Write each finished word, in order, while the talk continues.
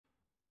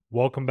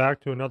Welcome back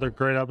to another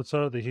great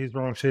episode of the He's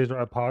Wrong, She's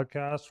Right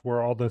podcast,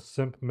 where all the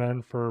simp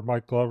men for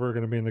Mike Glover are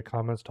going to be in the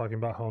comments talking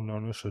about how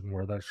Nona shouldn't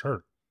wear that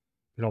shirt.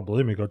 If you don't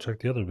believe me, go check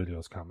the other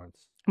videos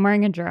comments. I'm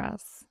wearing a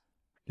dress.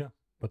 Yeah,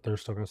 but they're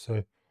still going to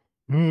say,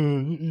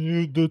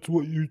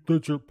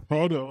 that's your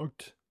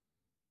product.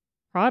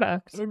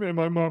 Product? I'm in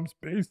my mom's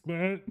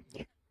basement.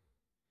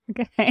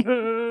 Okay.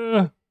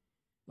 I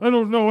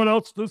don't know what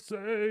else to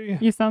say.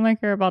 You sound like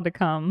you're about to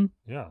come.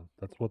 Yeah,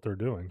 that's what they're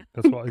doing.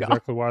 That's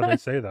exactly why they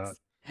say that.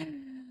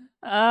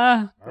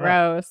 Gross.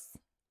 Right.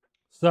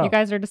 So you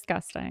guys are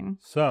disgusting.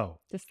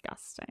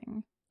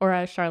 Disgusting. Or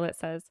as Charlotte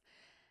says,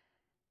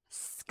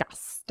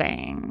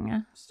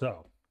 disgusting.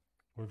 So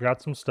we've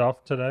got some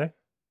stuff today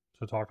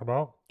to talk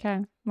about.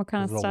 Okay. What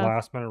kind of stuff? This is a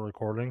last minute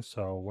recording,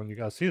 so when you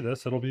guys see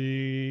this, it'll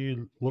be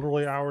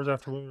literally hours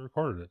after we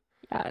recorded it.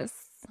 Yes.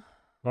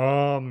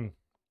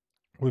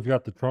 We've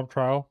got the Trump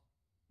trial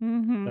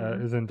Mm-hmm.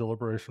 that is in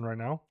deliberation right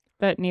now.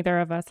 That neither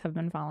of us have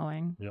been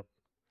following. Yep.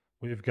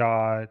 We've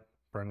got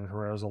Brandon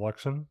Herrera's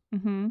election.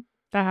 Mm-hmm.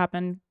 That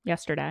happened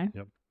yesterday.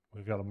 Yep.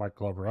 We've got a Mike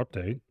Glover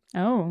update.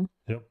 Oh.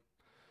 Yep.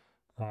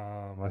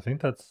 I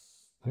think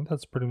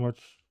that's pretty much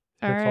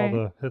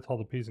hits all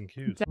the P's and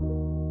Q's.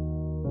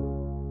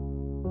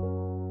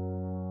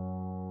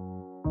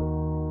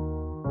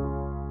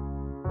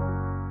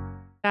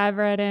 Dive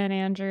right in,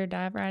 Andrew.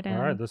 Dive right in.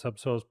 All right. This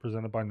episode is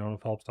presented by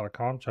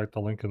NonaPhelps.com. Check the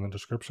link in the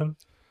description.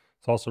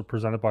 It's also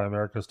presented by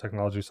America's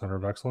Technology Center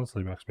of Excellence,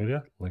 Max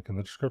Media. Link in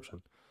the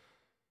description.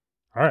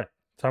 All right.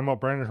 Talking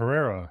about Brandon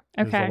Herrera.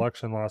 Okay. His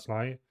election last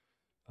night.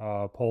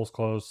 Polls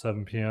closed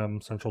 7 p.m.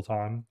 Central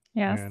Time.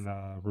 Yes. And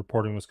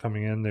reporting was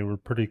coming in. They were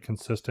pretty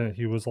consistent.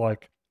 He was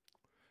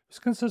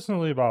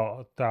consistently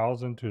about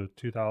 1,000 to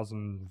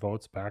 2,000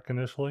 votes back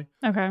initially.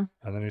 Okay.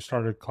 And then he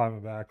started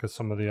climbing back as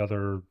some of the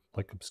other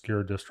like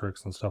obscure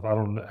districts and stuff. I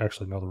don't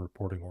actually know the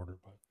reporting order,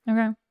 but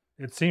okay.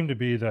 It seemed to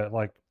be that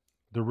like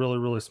the really,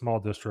 really small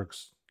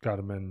districts got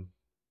him in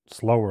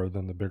slower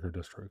than the bigger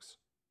districts.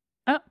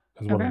 Oh,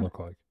 is what it looked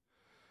like.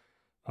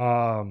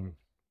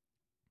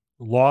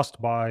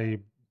 Lost by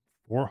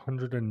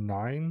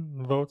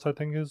 409 votes, I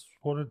think is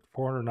what it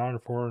 409 or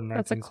 419.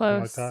 That's a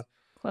close. Like that.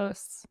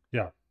 Close.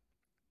 Yeah.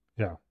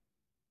 Yeah.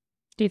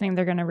 Do you think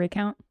they're going to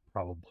recount?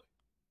 Probably.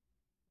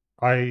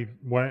 I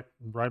went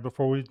right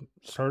before we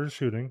started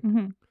shooting.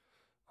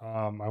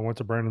 Mm-hmm. I went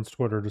to Brandon's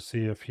Twitter to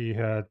see if he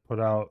had put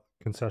out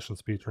concession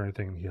speech or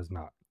anything, and he has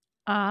not.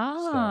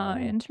 Ah,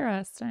 so,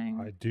 interesting.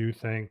 I do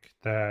think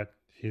that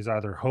he's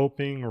either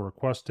hoping or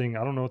requesting.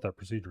 I don't know what that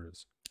procedure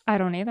is. I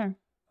don't either.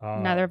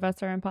 Neither of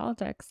us are in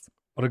politics.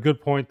 But a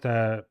good point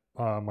that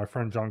my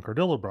friend John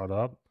Cardillo brought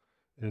up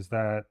is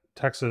that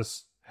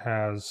Texas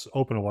has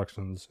open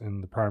elections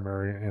in the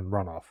primary and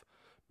runoff,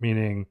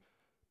 meaning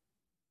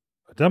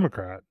a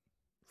Democrat,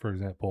 for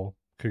example,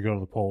 could go to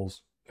the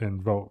polls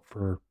and vote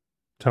for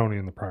Tony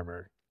in the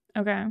primary.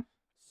 Okay.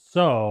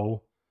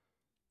 So,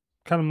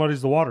 kind of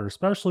muddies the water,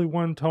 especially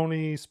when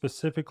Tony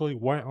specifically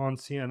went on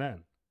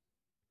CNN.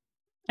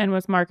 And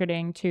was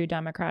marketing to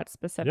Democrats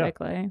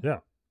specifically. Yeah.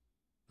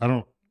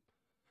 I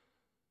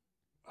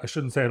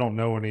shouldn't say I don't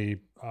know any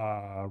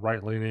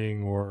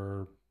right-leaning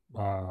or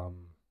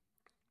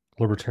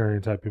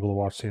libertarian type people to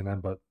watch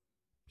CNN, but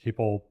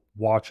people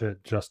watch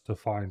it just to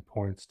find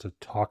points to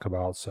talk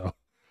about. So,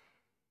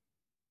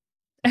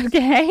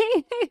 okay,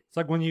 it's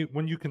like when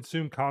you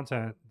consume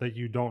content that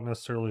you don't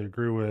necessarily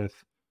agree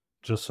with,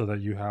 just so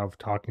that you have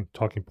talking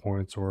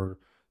points or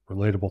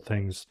relatable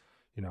things.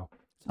 You know,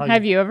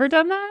 have you ever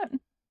done that?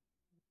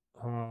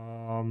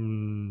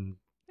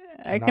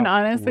 I can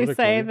honestly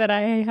say that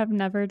I have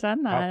never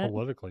done that. Not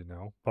politically,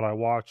 no. But I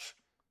watch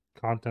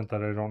content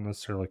that I don't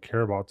necessarily care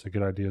about to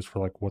get ideas for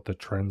like what the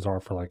trends are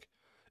for like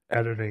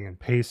editing and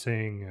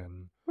pacing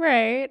and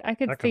right. I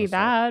could see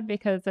that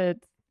because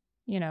it's,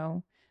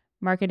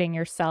 marketing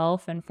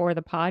yourself and for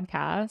the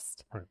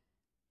podcast. Right.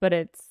 But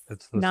it's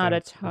not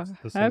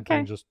the same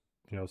thing. Just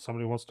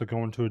somebody wants to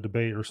go into a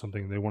debate or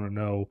something, they want to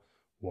know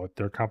what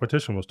their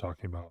competition was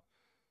talking about.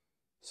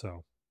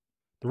 So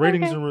the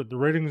ratings and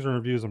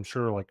reviews, I'm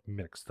sure, are like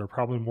mixed. They're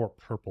probably more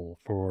purple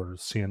for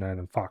CNN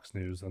and Fox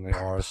News than they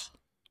are.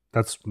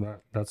 That's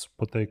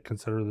what they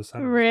consider the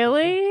Senate.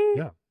 Really?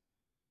 Yeah.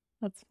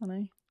 That's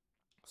funny.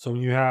 So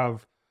when you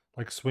have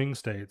like swing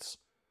states,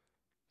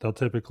 they'll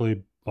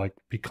typically like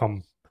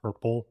become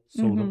purple.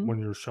 So that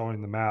when you're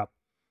showing the map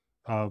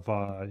of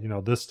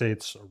this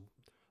state's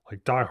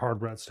like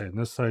diehard red state and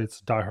this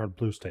state's diehard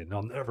blue state, and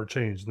they'll never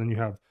change. And then you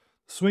have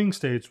swing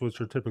states, which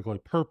are typically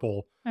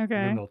purple, okay,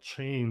 and then they'll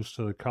change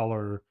to the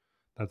color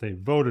that they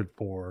voted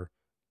for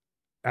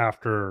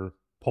after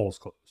polls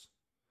close.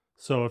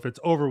 So if it's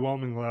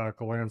overwhelmingly like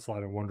a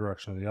landslide in one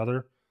direction or the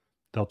other,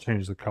 they'll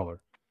change the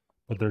color.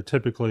 But they're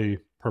typically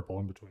purple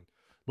in between.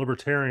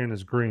 Libertarian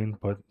is green,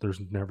 but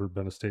there's never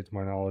been a state to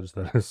my knowledge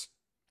that is,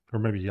 or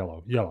maybe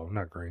yellow,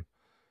 not green.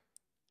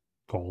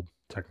 Gold,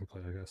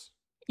 technically, I guess.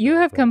 You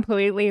have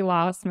completely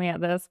lost me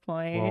at this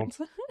point.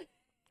 Well,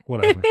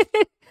 Whatever.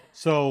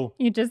 So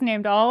you just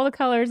named all the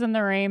colors in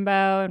the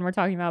rainbow, and we're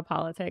talking about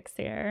politics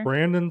here.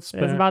 Brandon It's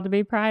spent about to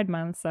be Pride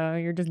Month, so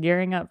you're just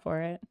gearing up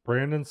for it.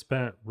 Brandon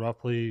spent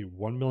roughly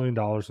 $1 million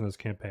in his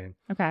campaign.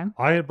 Okay.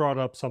 I had brought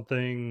up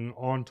something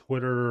on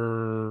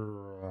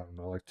Twitter, I don't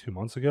know, like 2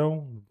 months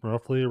ago,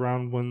 roughly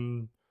around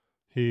when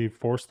he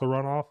forced the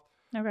runoff,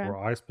 Okay. where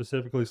I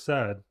specifically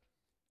said,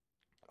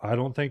 I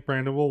don't think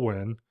Brandon will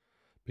win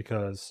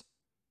because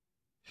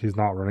he's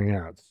not running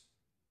ads.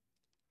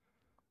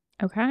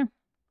 Okay.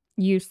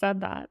 You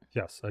said that.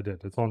 Yes, I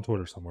did. It's on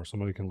Twitter somewhere.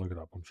 Somebody can look it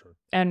up, I'm sure.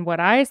 And what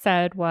I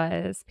said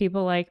was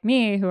people like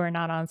me who are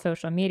not on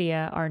social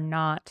media are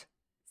not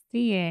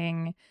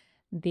seeing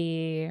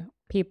the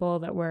people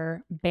that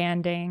were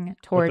banding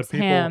towards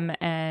him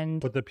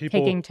and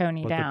taking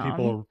Tony down. But the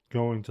people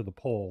going to the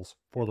polls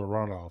for the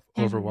runoff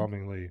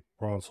overwhelmingly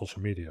were on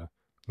social media.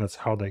 That's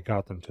how they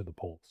got them to the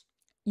polls.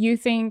 You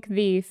think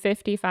the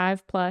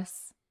 55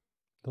 plus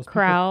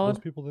crowd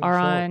are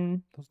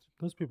on?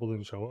 Those people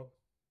didn't show up.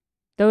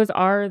 Those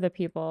are the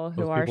people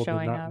who are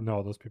showing up.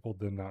 No, those people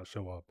did not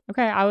show up.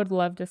 Okay, I would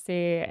love to see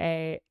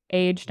a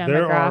age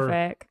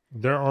demographic.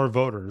 There are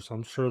voters.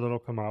 I'm sure that'll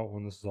come out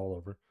when this is all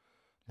over.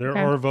 There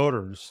are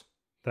voters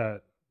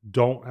that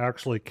don't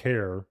actually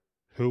care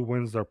who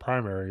wins their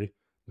primary.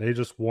 They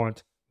just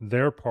want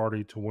their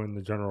party to win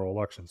the general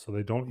election. So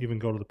they don't even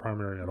go to the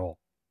primary at all.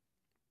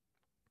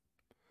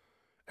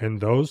 And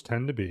those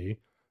tend to be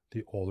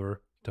the older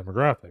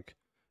demographic.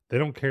 They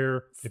don't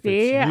care if it's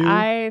you.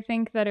 I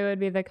think that it would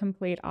be the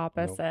complete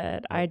opposite.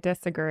 Nope. I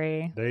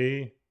disagree.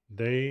 They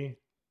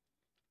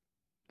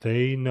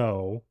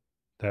know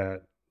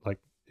that, like,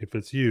 if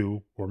it's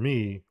you or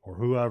me or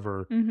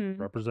whoever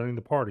representing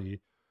the party,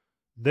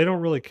 they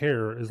don't really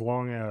care as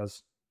long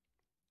as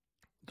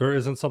there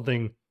isn't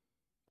something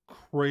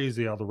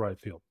crazy out of the right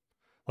field.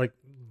 Like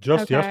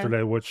just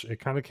yesterday, which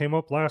it kind of came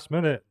up last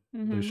minute.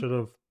 They should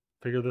have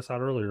figured this out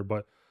earlier,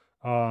 but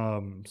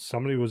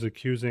somebody was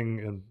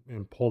accusing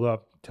and pulled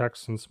up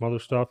texts and some other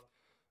stuff,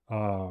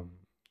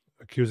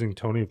 accusing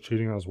Tony of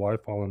cheating on his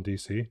wife while in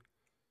DC.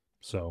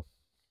 So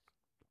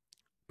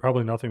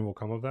probably nothing will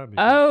come of that.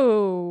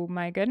 Oh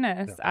my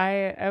goodness.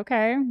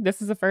 Yeah.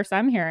 This is the first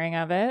I'm hearing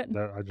of it.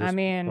 I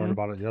learned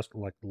about it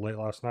yesterday, like late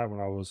last night when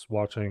I was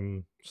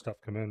watching stuff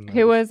come in.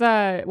 Who was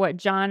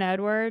John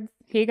Edwards?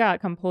 He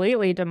got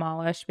completely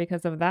demolished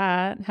because of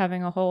that,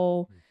 having a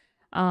whole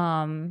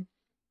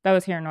that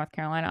was here in North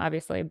Carolina,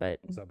 obviously, but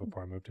is that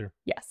before I moved here?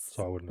 Yes.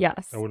 So I wouldn't.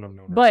 Yes. I wouldn't have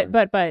known.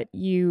 But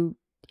he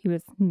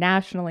was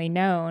nationally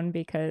known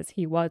because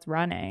he was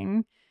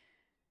running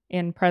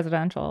in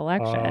presidential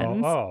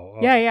elections.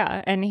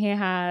 Yeah, and he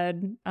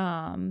had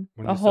when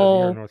a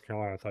whole. Said here in North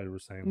Carolina, I thought you were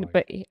saying. Like,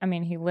 but he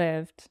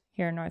lived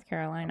here in North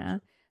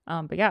Carolina.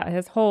 But yeah,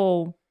 his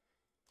whole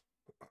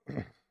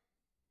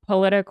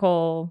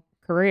political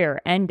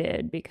career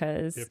ended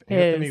because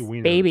his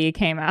baby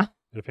came out.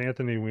 If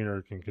Anthony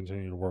Weiner can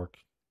continue to work.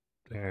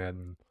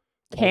 And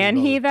can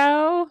he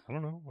though? I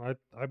don't know.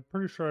 I'm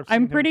pretty sure.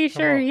 I'm pretty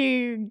sure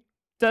he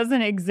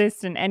doesn't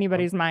exist in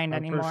anybody's mind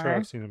anymore. I'm pretty sure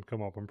I've seen him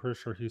come up. I'm pretty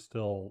sure he's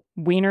still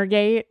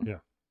Wienergate. Yeah,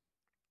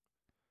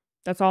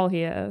 that's all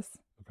he is.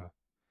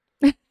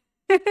 Okay.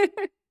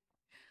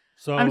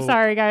 So I'm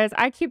sorry, guys.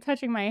 I keep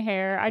touching my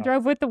hair. I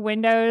drove with the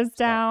windows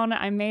down.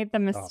 I made the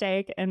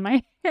mistake, and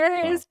my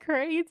hair is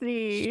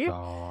crazy.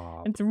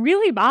 Stop. It's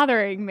really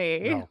bothering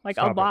me, a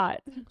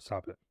lot.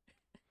 Stop it.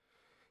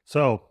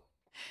 So.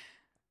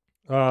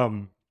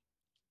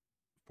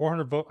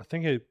 400 vote. I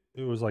think it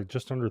was like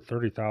just under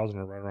 30,000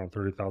 or right around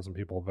 30,000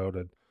 people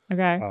voted.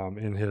 Okay.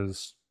 In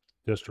his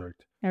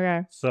district.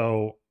 Okay.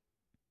 So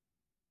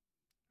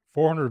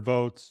 400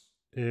 votes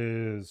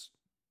is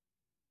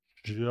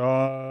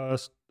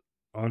just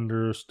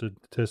under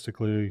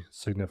statistically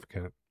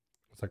significant.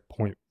 It's like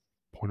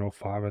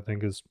 0.05, I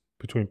think, is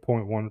between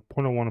 0.01 and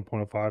 0.05,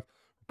 0.1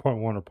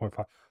 or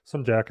 0.5.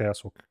 Some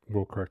jackass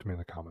will correct me in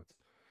the comments.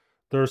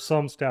 There's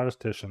some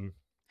statistician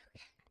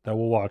that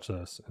will watch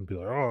this and be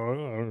like,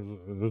 oh,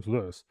 it's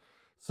this.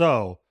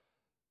 So,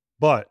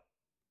 but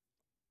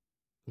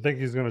I think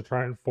he's going to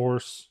try and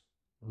force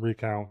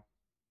recount.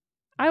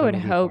 I would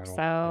hope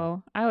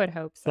so. I would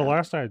hope so. The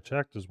last I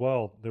checked as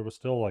well, there was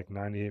still like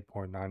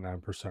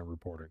 98.99%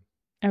 reporting.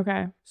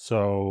 Okay.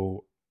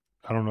 So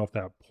I don't know if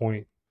that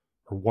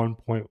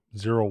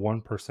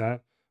 1.01%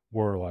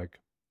 were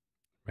like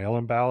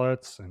mail-in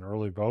ballots and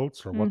early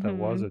votes or what that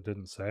was. It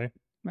didn't say.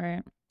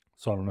 Right.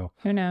 So I don't know.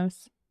 Who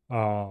knows?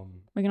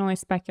 We can only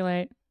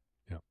speculate.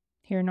 Yeah.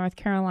 Here in North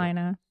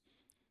Carolina,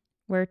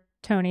 where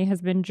Tony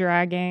has been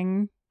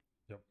dragging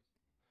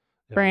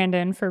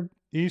Brandon for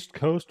East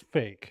Coast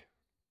fake.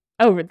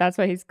 Oh, that's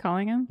what he's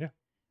calling him? Yeah.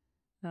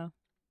 Oh.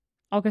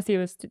 All because he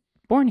was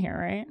born here,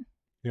 right?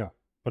 Yeah.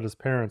 But his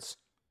parents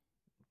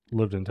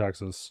lived in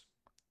Texas.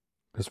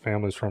 His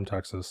family's from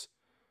Texas.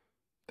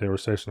 They were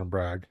stationed in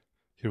Bragg.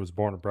 He was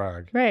born in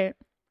Bragg. Right.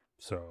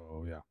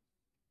 So, yeah.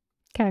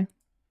 Okay.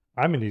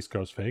 I'm an East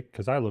Coast fake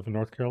because I live in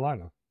North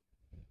Carolina.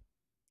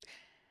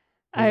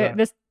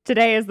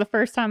 Today is the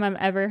first time I'm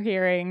ever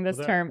hearing this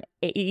term,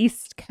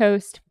 East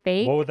Coast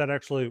fake. What would that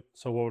actually,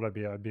 so what would I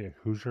be? I'd be a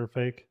Hoosier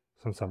fake,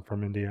 since I'm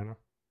from Indiana.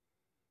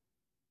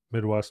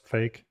 Midwest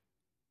fake.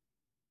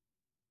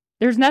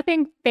 There's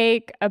nothing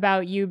fake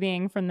about you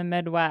being from the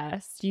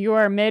Midwest. You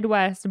are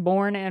Midwest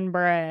born and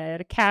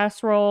bred.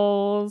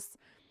 Casseroles.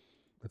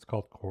 It's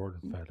called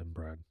corn-fed and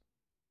bread.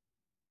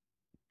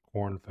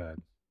 Corn-fed.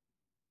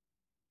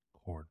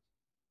 Corn.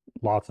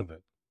 Lots of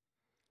it.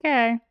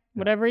 Okay.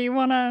 Whatever you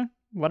want to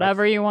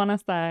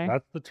say.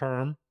 That's the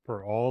term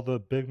for all the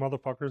big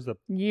motherfuckers that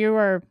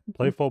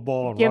play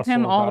football and give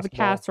him all basketball. the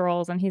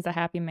casseroles and he's a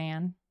happy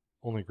man.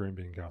 Only green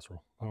bean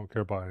casserole. I don't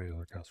care about any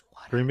other casserole.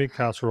 Green bean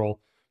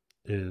casserole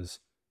is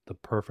the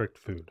perfect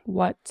food.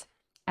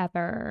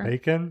 Whatever.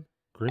 Bacon,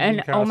 green bean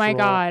casserole. Oh my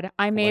God.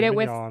 I made it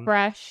with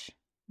fresh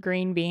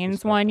green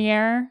beans one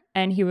year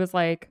and he was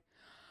like,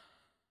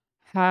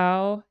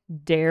 how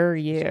dare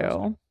you?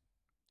 Disgusting.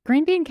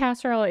 Green bean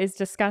casserole is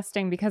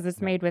disgusting because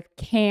it's made with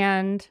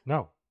canned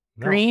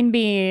green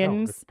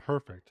beans. No, it's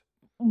perfect.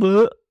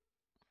 Blech.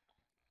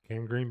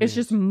 Canned green beans. It's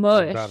just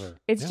mush.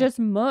 It's just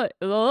mush.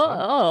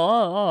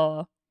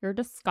 Oh, you're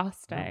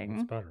disgusting.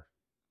 No, it's better.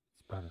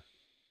 It's better.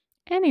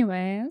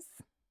 Anyways.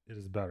 It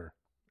is better.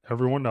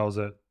 Everyone knows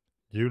it.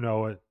 You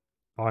know it.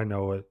 I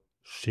know it.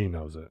 She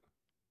knows it.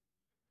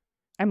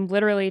 I'm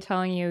literally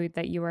telling you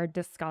that you are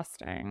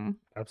disgusting.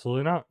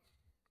 Absolutely not.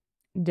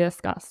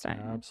 Disgusting.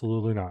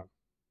 Absolutely not.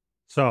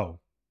 So,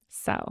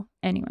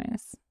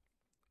 anyways.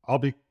 I'll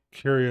be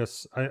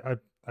curious. I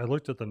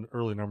looked at the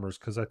early numbers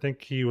because I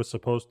think he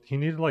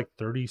needed like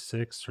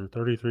 36 or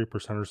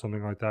 33% or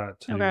something like that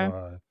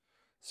to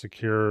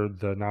secure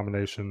the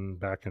nomination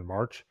back in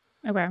March.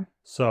 Okay.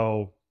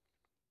 So,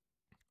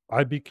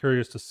 I'd be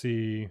curious to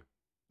see.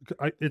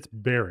 It's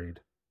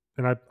buried.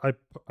 And I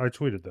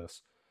tweeted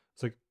this.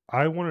 It's like,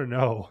 I want to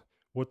know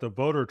what the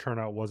voter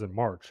turnout was in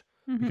March.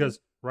 Mm-hmm. Because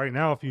right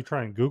now, if you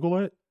try and Google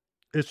it,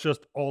 it's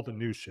just all the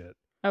new shit.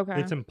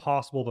 Okay. It's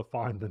impossible to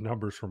find the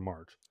numbers from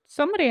March.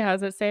 Somebody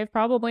has it saved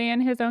probably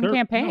in his own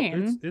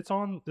campaign.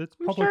 No, it's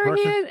public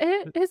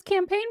record. His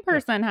campaign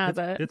person has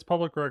it. It's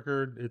public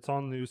record. It's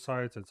on news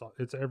sites.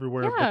 It's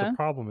everywhere. Yeah. But the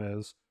problem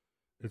is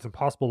it's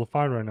impossible to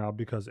find right now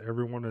because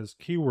everyone is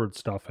keyword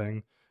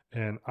stuffing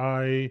and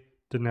I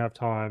didn't have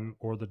time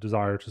or the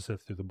desire to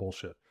sift through the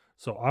bullshit.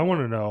 So I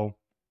want to know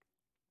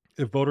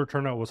if voter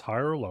turnout was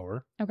higher or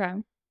lower. Okay.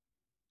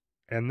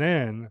 And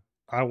then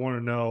I want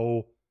to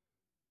know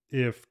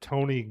if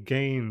Tony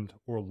gained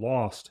or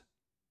lost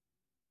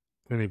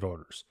any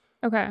voters.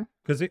 Okay.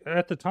 Because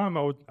at the time,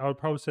 I would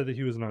probably say that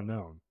he was an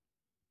unknown.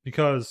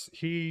 Because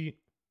he,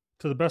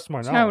 to the best of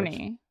my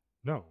knowledge...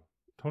 No.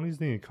 Tony's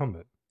the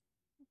incumbent.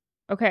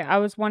 Okay, I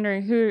was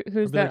wondering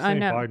who's the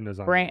unknown. Biden is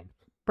unknown.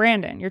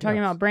 Brandon. You're talking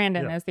about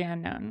Brandon as the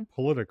unknown.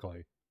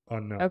 Politically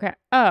unknown. Okay.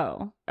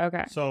 Oh,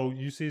 okay. So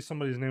you see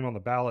somebody's name on the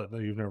ballot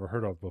that you've never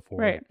heard of before.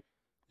 Right.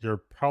 You're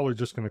probably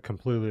just going to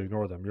completely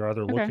ignore them. You're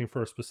either looking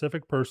for a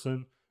specific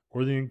person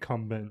or the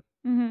incumbent,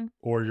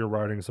 or you're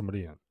writing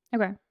somebody in.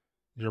 Okay.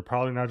 You're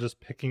probably not just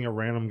picking a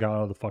random guy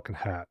out of the fucking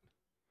hat.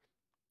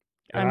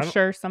 And I'm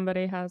sure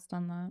somebody has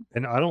done that.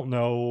 And I don't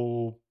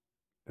know,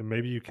 and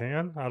maybe you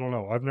can. I don't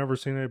know. I've never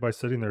seen anybody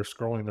sitting there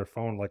scrolling their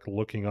phone, like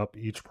looking up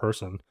each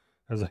person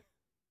as a...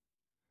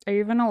 Are you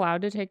even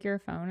allowed to take your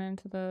phone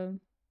into the...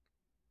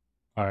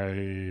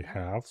 I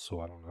have, so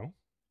I don't know.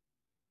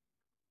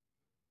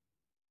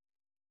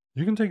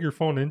 You can take your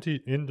phone into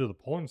the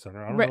polling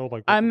center. I don't know,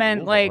 like, I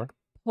meant like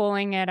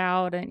pulling it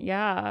out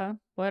and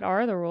what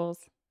are the rules?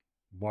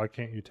 Why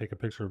can't you take a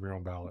picture of your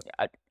own ballot?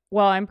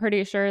 Well, I'm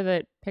pretty sure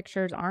that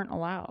pictures aren't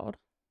allowed.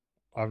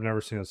 I've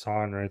never seen a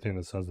sign or anything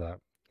that says that,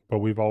 but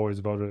we've always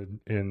voted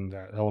in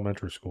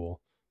elementary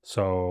school,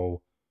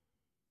 so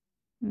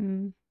I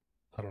don't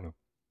know.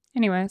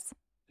 Anyways,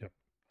 yep.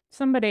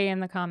 Somebody in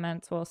the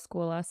comments will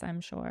school us,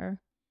 I'm sure,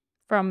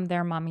 from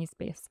their mommy's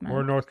basement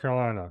or North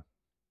Carolina,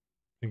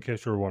 in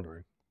case you were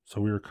wondering.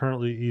 So we are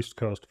currently East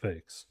Coast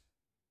fakes.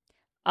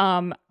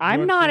 I'm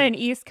not an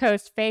East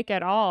Coast fake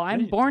at all.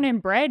 I'm born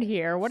and bred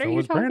here. What are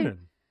you talking?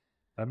 Brandon.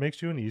 That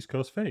makes you an East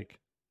Coast fake.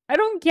 I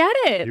don't get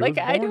it. He was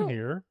born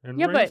here and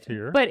raised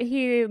here. But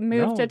he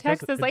moved to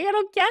Texas. Like, I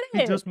don't get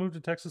it. He just moved to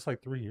Texas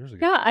like 3 years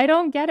ago. Yeah, I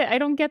don't get it. I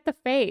don't get the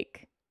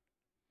fake.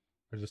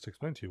 I just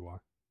explained to you why.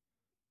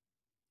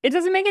 It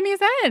doesn't make any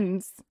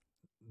sense.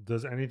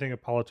 Does anything a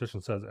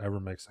politician says ever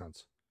make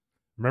sense?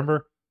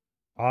 Remember,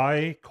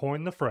 I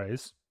coined the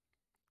phrase,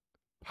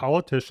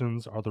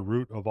 politicians are the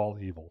root of all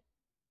evil.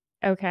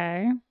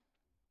 Okay.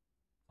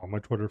 On my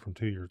Twitter from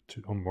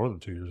more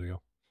than 2 years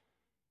ago.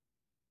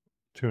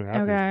 2.5 years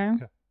ago.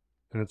 Yeah.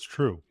 And it's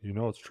true. You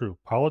know it's true.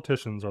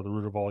 Politicians are the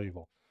root of all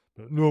evil.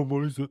 But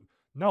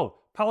no,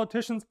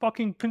 politicians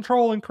fucking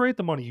control and create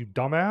the money, you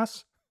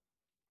dumbass.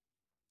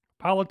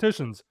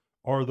 Politicians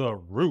are the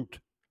root,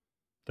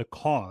 the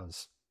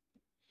cause.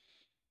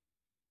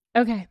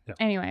 Okay. Yeah.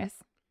 Anyways.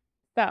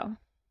 So.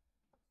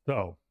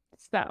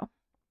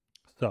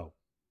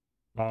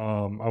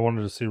 I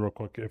wanted to see real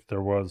quick if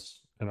there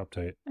was an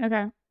update.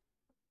 Okay.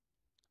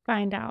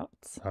 Find out.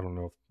 I don't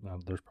know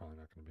if there's probably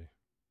not going to be.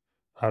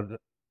 I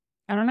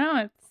don't know.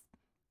 It's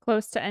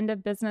close to end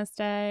of business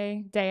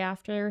day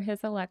after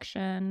his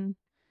election.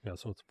 Yeah,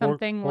 so it's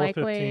Something 4:15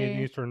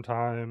 likely. Eastern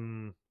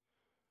time.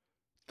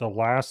 The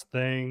last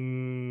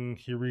thing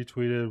he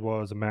retweeted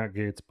was a Matt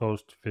Gaetz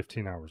post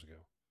 15 hours ago.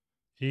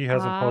 He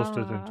hasn't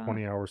posted in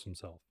 20 hours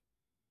himself.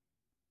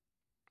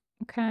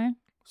 Okay.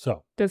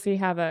 So, does he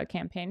have a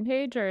campaign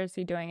page, or is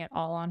he doing it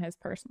all on his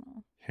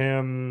personal?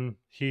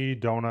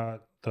 Donut,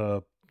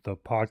 the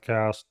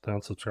podcast, the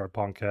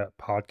Unsubscribed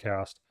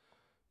podcast,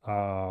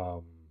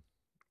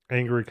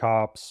 Angry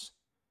Cops,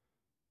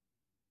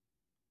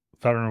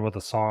 Veteran with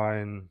a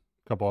Sign,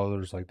 a couple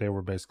others, like they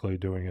were basically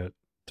doing it,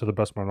 to the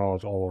best of my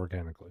knowledge, all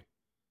organically.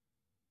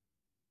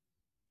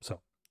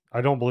 So,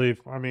 I don't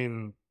believe, I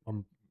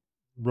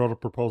wrote a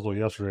proposal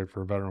yesterday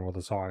for a Veteran with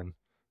a Sign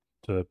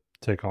to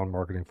take on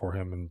marketing for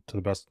him, and to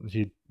the best,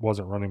 he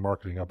wasn't running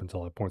marketing up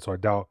until that point, so I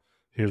doubt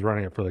he was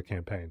running it for the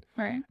campaign.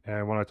 Right.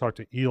 And when I talked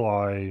to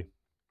Eli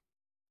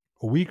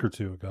a week or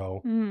two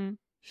ago, Mm-hmm.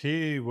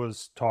 he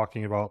was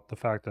talking about the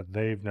fact that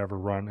they've never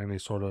run any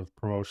sort of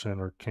promotion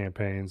or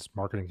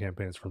marketing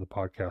campaigns for the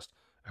podcast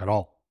at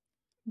all.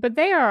 But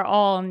they are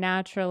all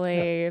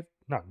naturally... Yeah,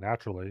 not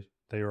naturally.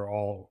 They are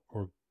all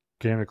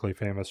organically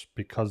famous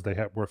because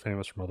were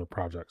famous from other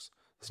projects.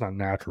 It's not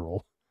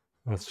natural.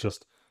 It's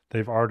just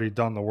they've already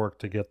done the work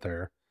to get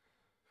there.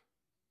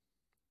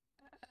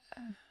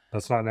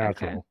 That's not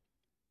natural. Okay.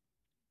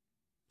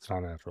 It's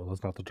not natural.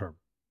 That's not the term.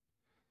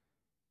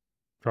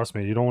 Trust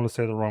me, you don't want to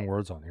say the wrong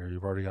words on here.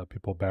 You've already got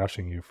people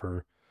bashing you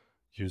for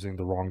using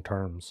the wrong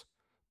terms.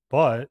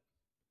 But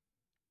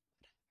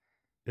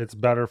it's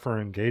better for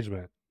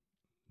engagement.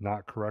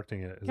 Not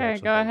correcting it. Okay,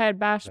 go ahead,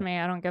 bash me.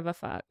 I don't give a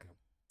fuck.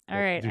 All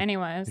right,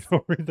 anyways. You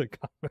don't read the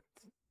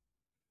comments.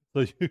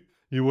 So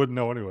you wouldn't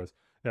know anyways.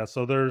 Yeah,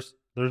 so there's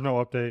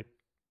no update.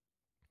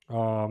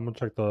 I'm gonna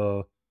check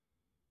the...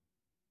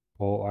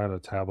 Well, I had a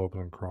tab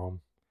open in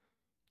Chrome.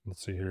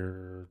 Let's see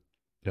here.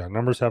 Yeah,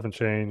 numbers haven't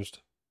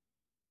changed.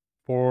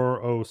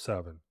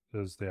 407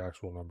 is the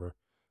actual number.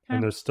 Okay.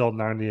 And there's still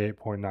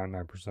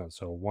 98.99%.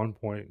 So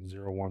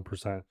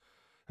 1.01%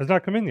 has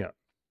not come in yet.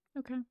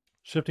 Okay.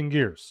 Shifting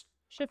gears.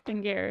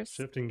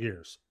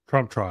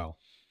 Trump trial.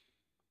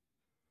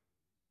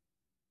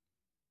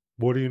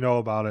 What do you know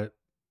about it?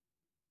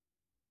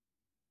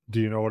 Do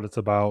you know what it's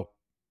about?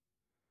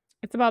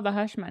 It's about the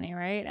hush money,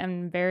 right?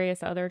 And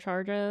various other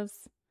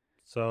charges.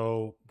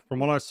 So from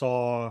what I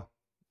saw,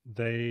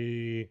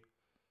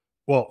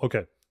 well,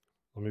 okay.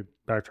 Let me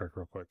backtrack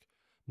real quick.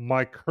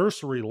 My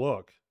cursory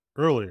look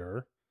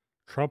earlier,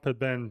 Trump had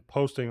been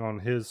posting on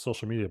his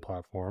social media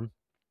platform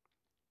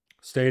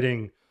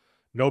stating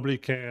nobody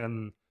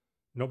can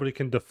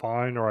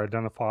define or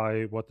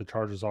identify what the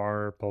charges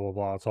are, blah, blah,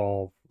 blah. It's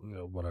all,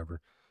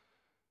 whatever.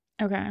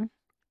 Okay.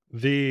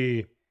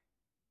 The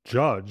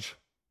judge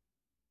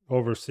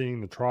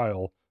overseeing the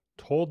trial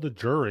told the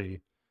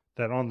jury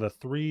that on the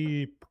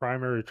 3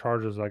 primary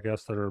charges, I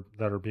guess, that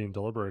are being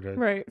deliberated.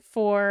 Right.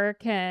 4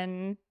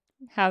 can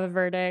have a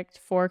verdict,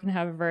 4 can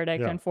have a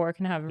verdict, and 4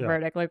 can have a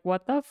verdict. Like,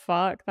 what the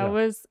fuck? That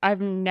was... I've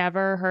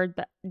never heard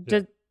that.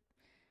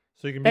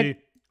 So you can be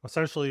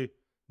essentially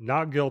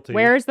not guilty.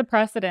 Where's the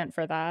precedent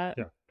for that?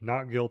 Yeah.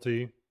 Not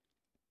guilty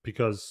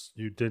because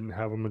you didn't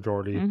have a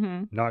majority.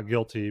 Mm-hmm. Not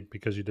guilty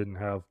because you didn't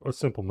have a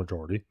simple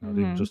majority, not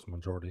even just a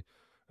majority.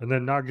 And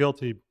then not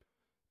guilty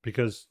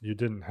because you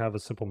didn't have a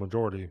simple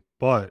majority.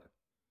 But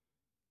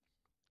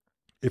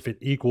if it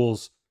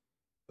equals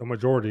a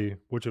majority,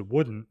 which it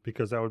wouldn't,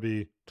 because that would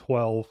be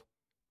 12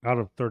 out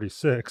of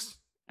 36.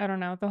 I don't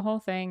know. The whole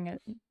thing...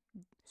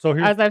 So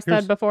as I've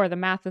said before, the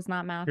math is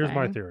not math. Here's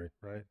my theory,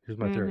 right? Here's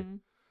my theory.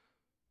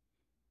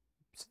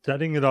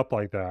 Setting it up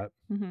like that,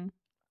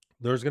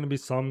 there's going to be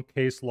some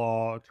case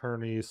law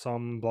attorney,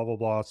 some blah, blah,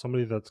 blah,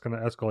 somebody that's going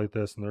to escalate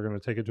this, and they're going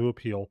to take it to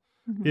appeal.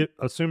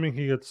 Assuming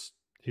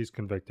he's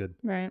convicted,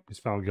 right? He's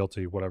found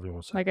guilty, whatever you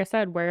want to say. Like I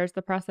said, where's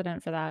the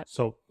precedent for that?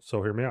 So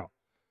hear me out.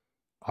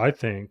 I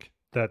think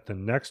that the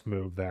next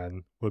move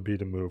then would be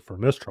to move for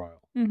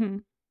mistrial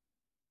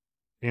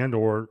and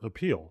or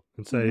appeal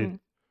and say,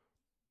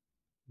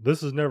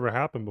 this has never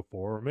happened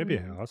before, or maybe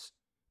it has,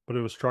 but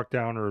it was struck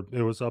down or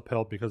it was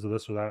upheld because of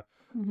this or that.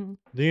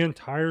 The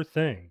entire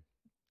thing,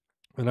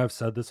 and I've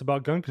said this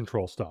about gun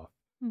control stuff,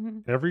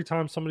 every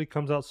time somebody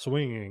comes out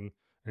swinging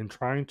and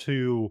trying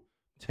to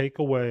take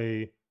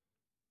away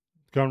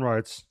gun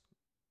rights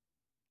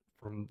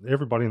from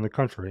everybody in the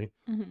country,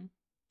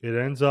 it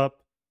ends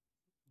up,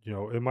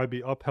 it might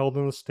be upheld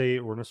in the state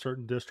or in a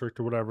certain district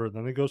or whatever.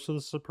 Then it goes to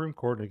the Supreme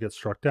Court and it gets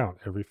struck down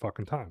every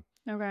fucking time.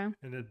 Okay.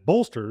 And it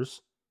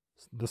bolsters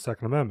the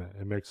Second Amendment.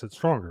 It makes it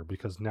stronger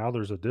because now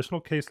there's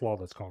additional case law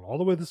that's gone all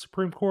the way to the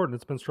Supreme Court and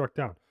it's been struck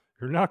down.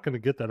 You're not going to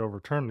get that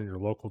overturned in your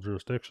local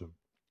jurisdiction.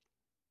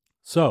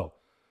 So,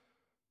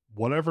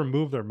 whatever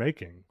move they're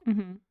making,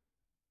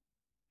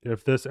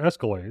 if this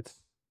escalates,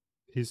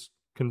 he's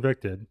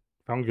convicted,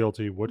 found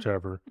guilty,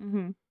 whichever,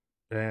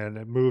 and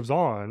it moves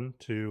on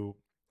to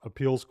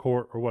appeals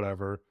court or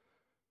whatever,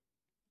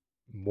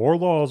 more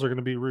laws are going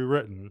to be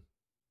rewritten,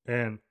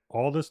 and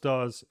all this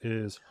does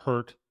is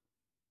hurt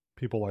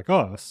people like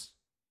us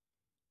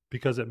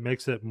because it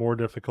makes it more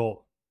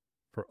difficult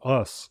for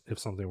us if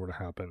something were to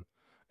happen.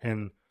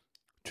 And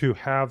to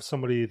have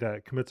somebody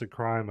that commits a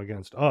crime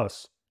against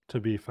us to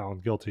be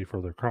found guilty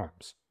for their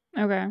crimes.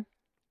 Okay.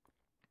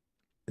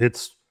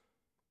 It's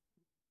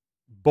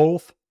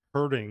both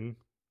hurting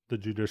the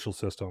judicial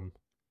system,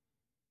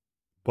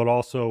 but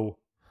also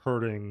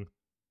hurting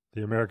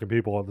the American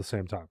people at the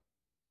same time.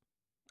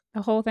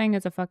 The whole thing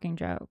is a fucking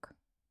joke.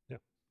 Yeah.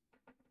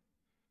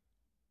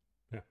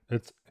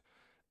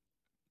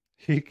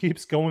 He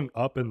keeps going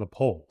up in the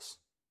polls.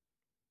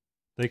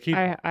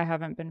 I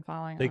haven't been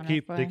following. They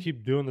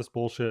keep doing this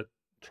bullshit,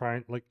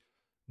 trying, like,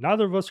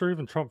 neither of us are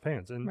even Trump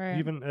fans, and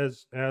even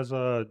as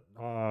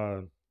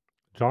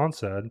John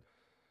said,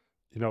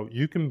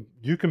 you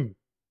can.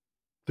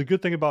 The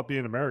good thing about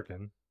being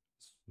American,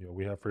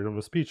 we have freedom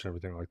of speech and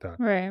everything like that.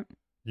 Right.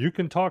 You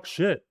can talk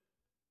shit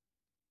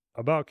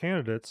about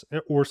candidates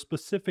or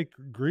specific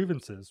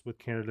grievances with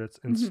candidates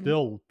and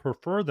still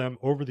prefer them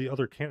over the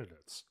other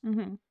candidates.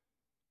 Mm-hmm.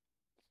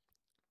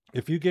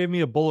 If you gave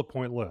me a bullet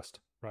point list,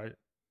 right,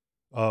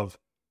 of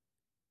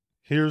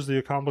here's the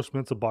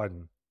accomplishments of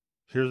Biden,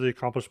 here's the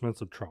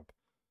accomplishments of Trump,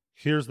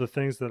 here's the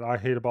things that I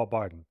hate about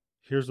Biden,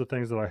 here's the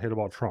things that I hate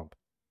about Trump,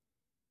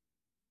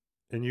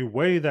 and you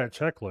weigh that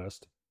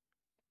checklist,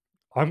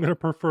 I'm going to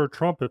prefer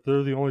Trump if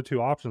they're the only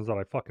two options that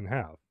I fucking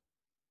have.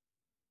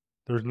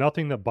 There's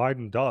nothing that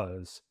Biden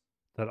does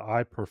that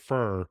I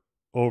prefer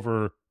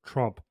over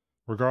Trump,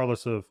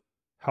 regardless of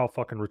how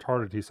fucking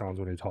retarded he sounds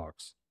when he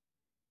talks.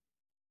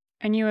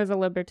 And you, as a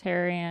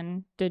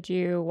libertarian, did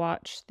you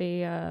watch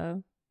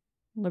the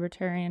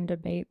libertarian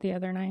debate the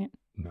other night?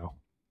 No.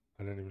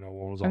 I didn't even know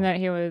what was on. And that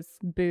he was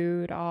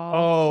booed off.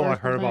 Oh, I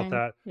heard about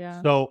that.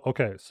 Yeah.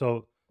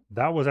 So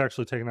that was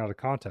actually taken out of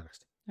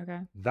context. Okay.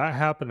 That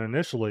happened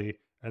initially,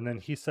 and then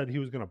he said he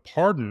was going to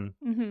pardon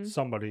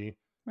somebody,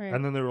 right.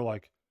 And then they were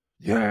like,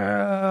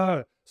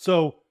 yeah.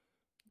 So.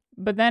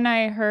 But then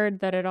I heard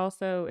that it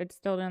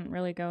still didn't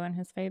really go in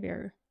his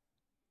favor.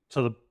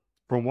 So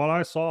from what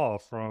I saw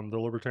from the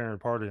Libertarian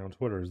Party on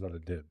Twitter is that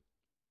it did.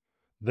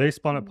 They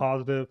spun it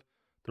positive.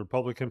 The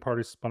Republican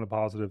Party spun it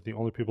positive. The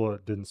only people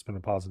that didn't spin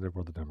it positive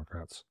were the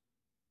Democrats.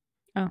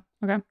 Oh,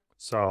 okay.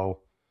 So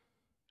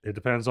it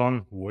depends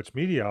on which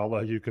media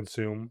outlet you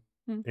consume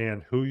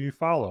and who you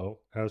follow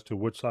as to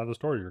which side of the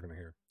story you're going to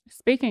hear.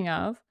 Speaking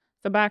of,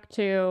 so back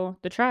to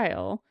the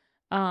trial,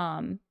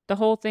 the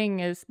whole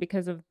thing is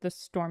because of the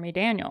Stormy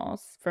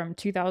Daniels from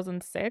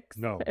 2006.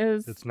 No,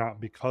 it's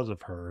not because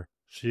of her.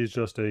 She's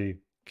just a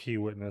key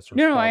witness.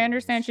 No, I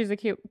understand she's a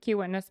key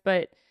witness,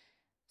 but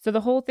so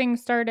the whole thing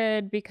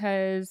started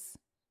because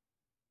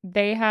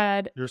they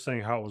had. You're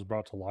saying how it was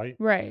brought to light,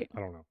 right? I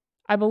don't know.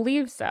 I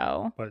believe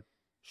so. But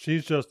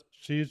she's just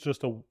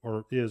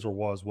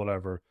was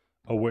whatever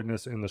a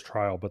witness in this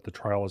trial, but the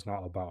trial is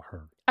not about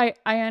her. I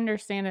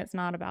understand it's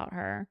not about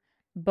her,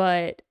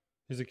 but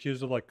he's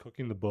accused of like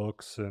cooking the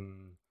books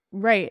and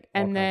right,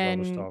 and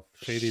then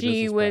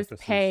she was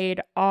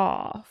paid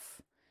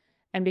off.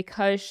 And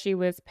because she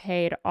was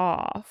paid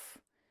off.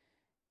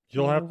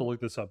 You'll have to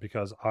look this up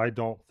because I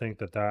don't think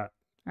that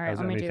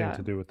has anything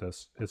to do with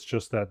this. It's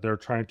just that they're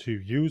trying to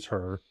use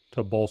her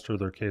to bolster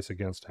their case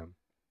against him.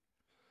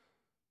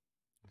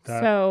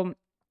 So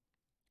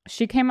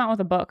she came out with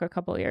a book a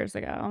couple years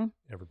ago.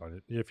 Everybody.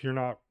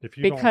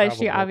 Because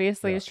she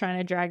obviously is trying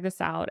to drag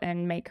this out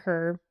and make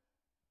her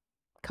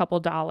couple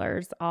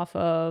dollars off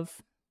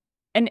of.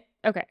 And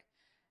okay.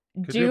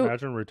 Could you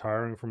imagine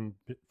retiring from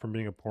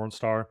being a porn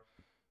star?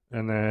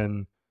 And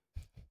then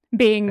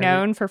being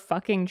known for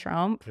fucking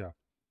Trump. Yeah.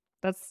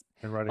 That's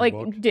and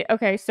writing books.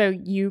 Okay, so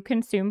you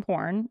consume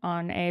porn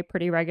on a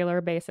pretty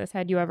regular basis.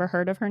 Had you ever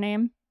heard of her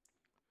name?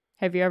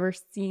 Have you ever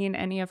seen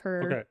any of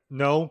her? Okay.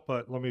 No,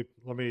 but let me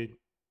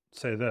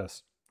say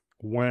this.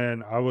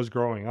 When I was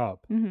growing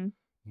up,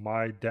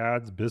 my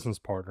dad's business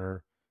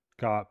partner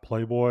got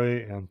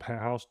Playboy and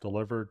Penthouse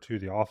delivered to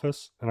the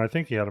office, and I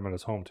think he had them at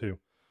his home too.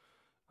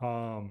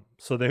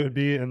 So they would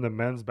be in the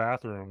men's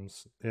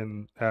bathrooms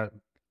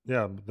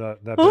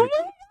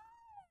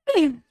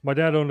my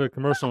dad owned a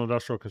commercial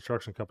industrial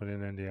construction company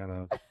in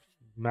Indiana,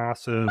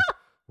 massive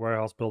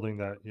warehouse building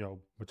that,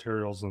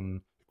 materials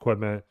and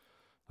equipment.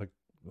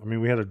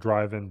 We had a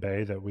drive-in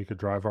bay that we could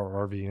drive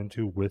our RV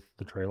into with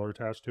the trailer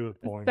attached to it.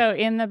 So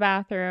in the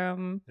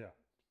bathroom,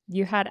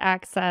 you had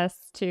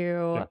access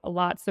to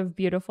lots of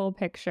beautiful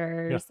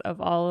pictures of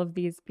all of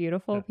these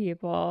beautiful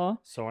people.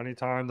 So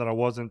anytime that I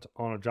wasn't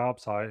on a job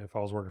site, if I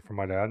was working for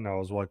my dad and I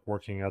was like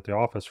working at the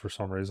office for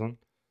some reason,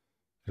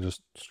 I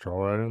just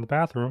stroll right in the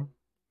bathroom,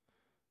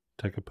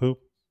 take a poop,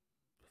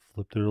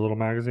 flip through a little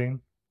magazine.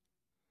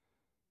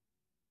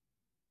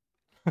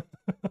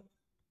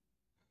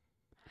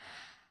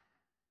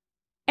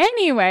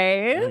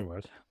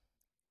 Anyways.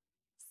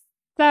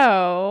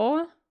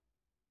 So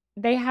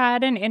they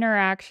had an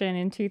interaction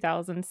in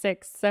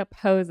 2006,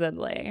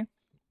 supposedly.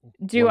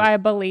 Do I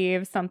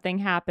believe something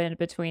happened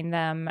between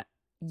them?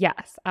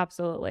 Yes,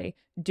 absolutely.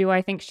 Do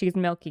I think she's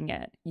milking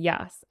it?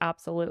 Yes,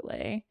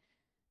 absolutely.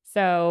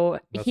 So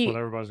that's what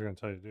everybody's going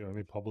to tell you to do.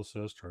 Any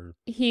publicist or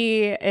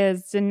he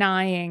is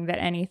denying that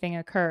anything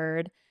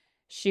occurred.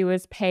 She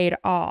was paid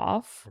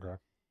off. Okay.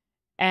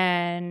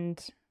 And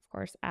of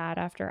course, ad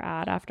after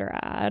ad after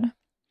ad.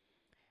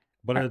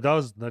 But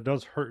that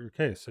does hurt your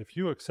case. If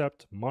you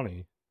accept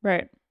money,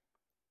 right,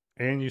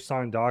 and you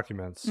sign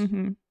documents,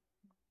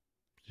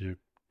 you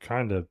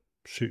kind of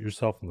shoot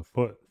yourself in the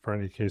foot for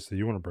any case that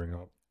you want to bring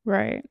up.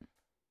 Right.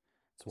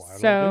 That's why I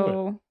don't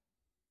do it.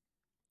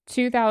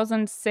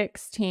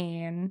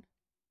 2016,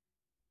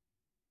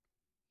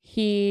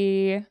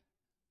 he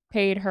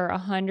paid her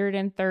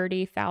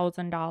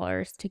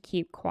 $130,000 to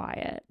keep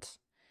quiet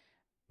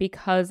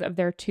because of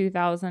their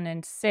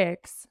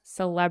 2006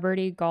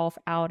 celebrity golf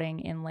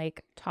outing in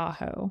Lake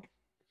Tahoe.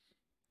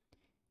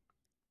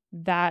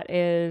 That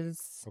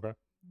is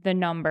the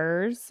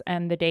numbers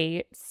and the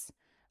dates.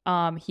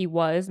 He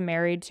was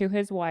married to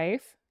his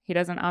wife. He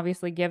doesn't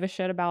obviously give a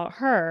shit about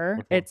her.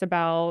 Okay. It's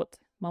about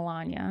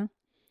Melania.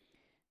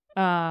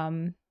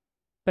 But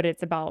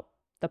it's about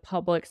the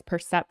public's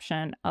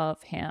perception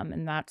of him.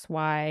 And that's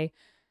why,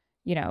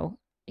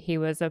 he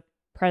was a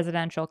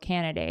presidential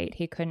candidate.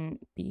 He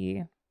couldn't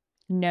be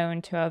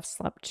known to have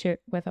slept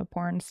with a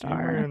porn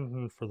star. He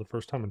ran for the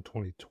first time in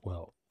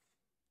 2012.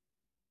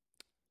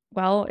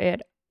 Well,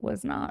 it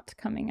was not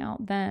coming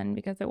out then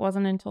because it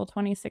wasn't until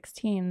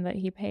 2016 that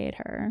he paid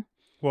her.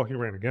 Well, he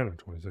ran again in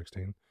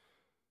 2016.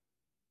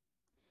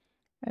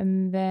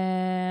 And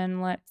then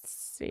let's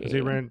see. Because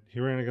he ran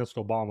against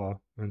Obama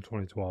in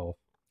 2012.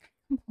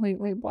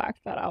 Completely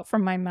blacked that out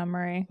from my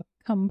memory.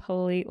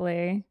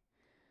 Completely.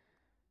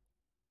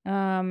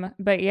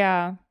 But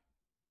yeah.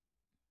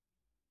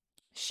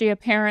 She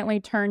apparently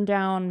turned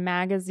down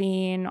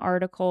magazine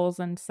articles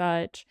and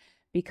such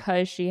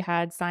because she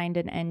had signed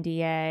an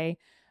NDA,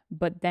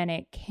 but then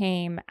it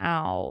came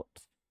out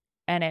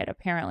and it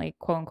apparently,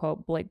 quote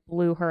unquote,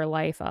 blew her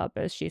life up,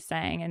 as she's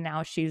saying, and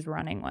now she's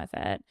running with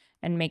it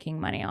and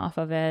making money off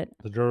of it.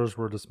 The jurors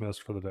were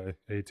dismissed for the day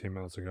 18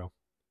 minutes ago.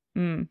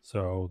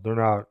 So they're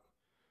not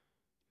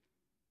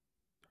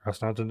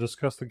asked not to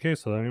discuss the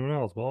case with anyone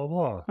else, blah,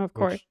 blah, blah. Of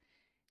course.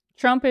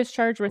 Trump is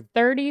charged with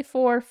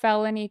 34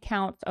 felony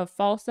counts of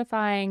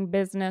falsifying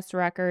business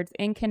records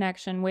in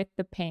connection with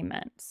the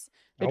payments.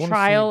 The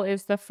trial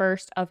is the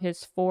first of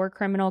his 4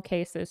 criminal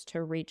cases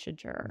to reach a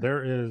juror.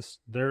 There is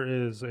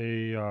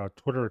a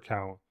Twitter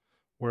account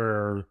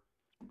where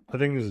I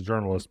think he's a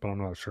journalist, but I'm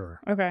not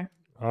sure. Okay.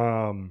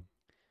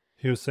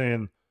 He was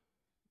saying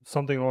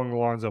something along the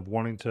lines of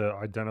wanting to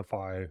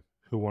identify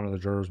who one of the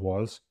jurors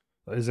was.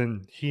 As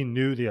in, he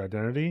knew the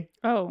identity.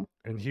 Oh.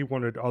 And he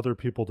wanted other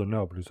people to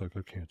know, but he's like,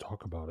 I can't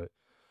talk about it.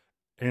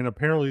 And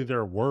apparently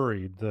they're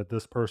worried that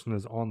this person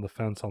is on the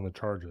fence on the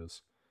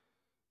charges.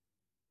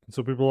 And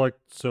so people are like,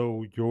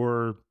 so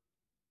you're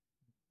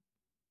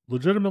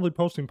legitimately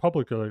posting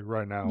publicly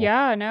right now.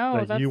 Yeah,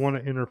 no. That you want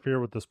to interfere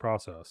with this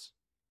process.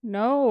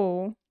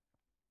 No.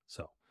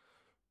 So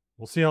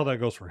we'll see how that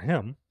goes for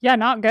him. Yeah,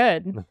 not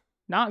good.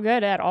 Not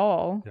good at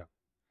all. Yeah.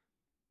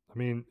 I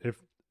mean,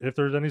 if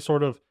there's any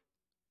sort of,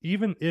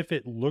 even if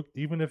it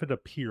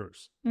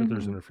appears that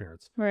there's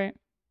interference, right?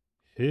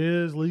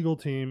 His legal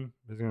team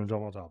is going to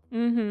jump on top of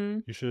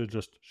it. You should have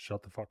just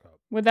shut the fuck up.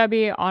 Would that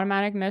be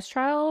automatic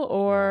mistrial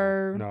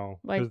or no?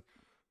 Like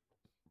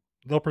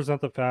they'll present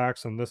the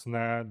facts and this and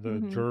that. The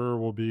juror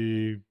will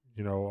be,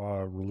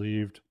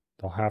 relieved.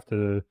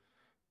 They'll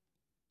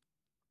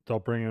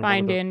bring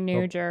in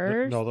new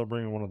jurors. They'll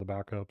bring in one of the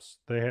backups.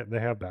 They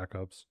have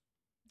backups.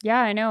 Yeah,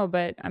 I know,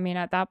 but I mean,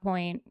 at that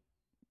point,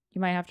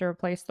 you might have to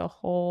replace the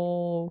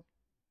whole.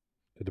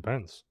 It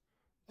depends.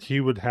 He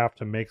would have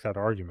to make that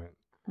argument.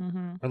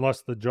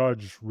 Unless the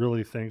judge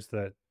really thinks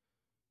that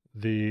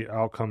the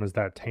outcome is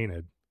that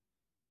tainted.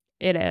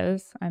 It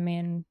is. I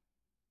mean,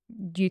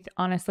 do you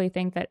honestly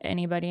think that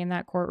anybody in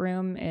that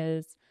courtroom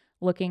is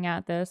looking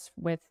at this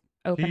with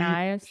open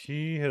eyes?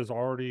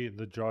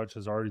 The judge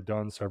has already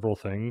done several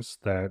things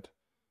that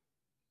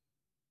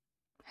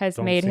has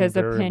made his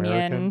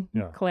opinion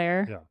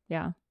clear.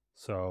 Yeah.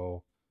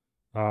 So,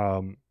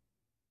 there's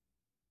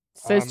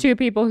 2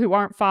 people who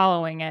aren't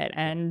following it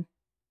and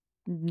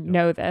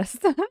know this.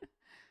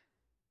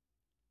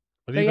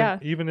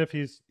 But even if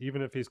he's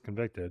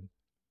convicted,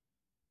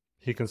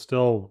 he can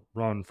still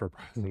run for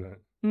president.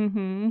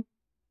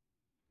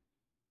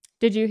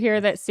 Did you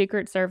hear that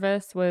Secret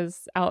Service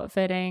was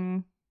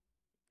outfitting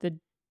the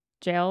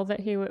jail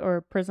that he would,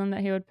 or prison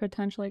that he would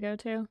potentially go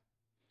to?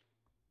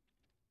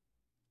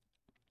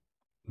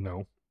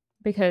 No.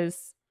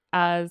 Because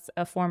as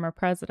a former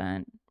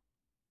president,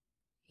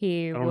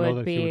 he would be. I don't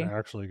know that he would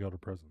actually go to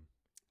prison.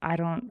 I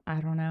don't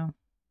know.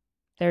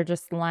 They're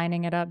just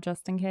lining it up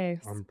just in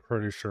case. I'm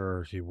pretty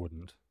sure he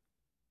wouldn't.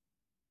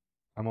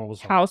 I'm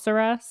almost house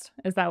arrest?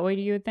 Is that what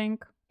you would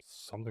think?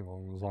 Something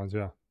along those lines,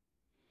 yeah.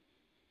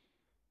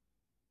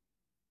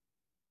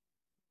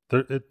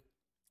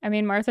 I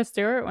mean, Martha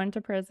Stewart went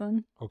to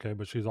prison. Okay,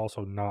 but she's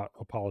also not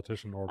a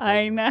politician or president.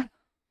 I know.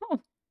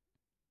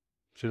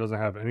 She doesn't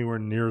have anywhere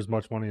near as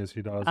much money as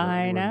he does, or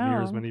I anywhere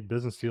near as know. many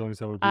business dealings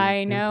that would be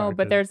I know,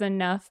 but impacted. there's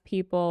enough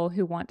people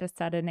who want to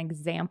set an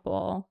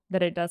example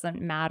that it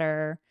doesn't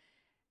matter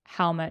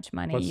how much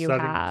money But you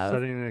have.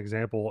 setting an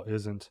example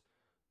isn't,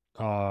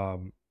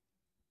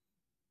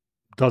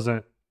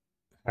 doesn't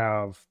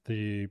have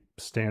the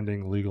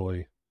standing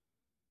legally.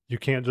 You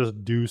can't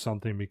just do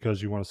something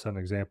because you want to set an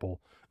example.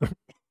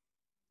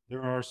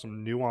 There are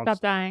some nuanced.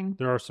 Stop dying.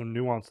 There are some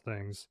nuanced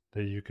things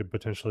that you could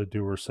potentially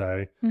do or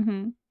say,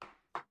 Mm-hmm.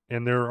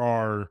 and there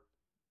are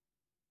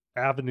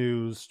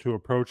avenues to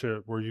approach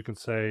it where you can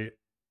say,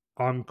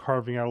 I'm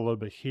carving out a little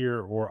bit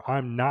here, or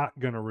I'm not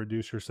going to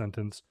reduce your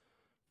sentence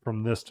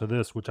from this to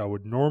this, which I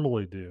would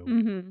normally do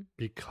Mm-hmm.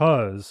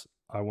 because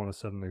I want to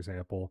set an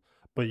example,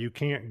 but you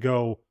can't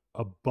go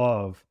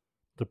above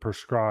the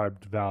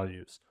prescribed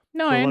values.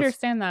 No, So I let's-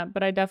 understand that,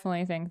 but I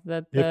definitely think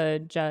that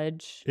the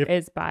judge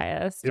is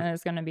biased if- and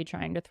is going to be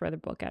trying to throw the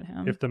book at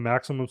him. If the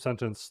maximum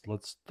sentence,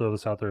 let's throw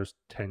this out there, is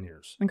 10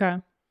 years. Okay.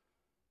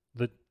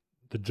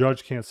 The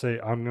judge can't say,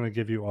 I'm going to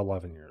give you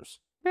 11 years.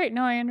 Right.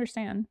 No, I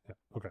understand. Yeah.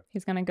 Okay.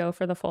 He's going to go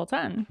for the full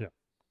 10. Yeah.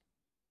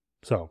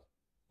 So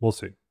we'll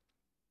see.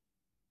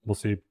 We'll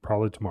see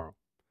probably tomorrow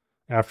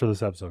after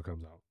this episode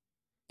comes out.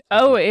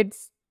 Oh,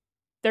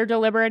 they're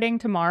deliberating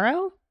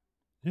tomorrow?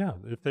 Yeah.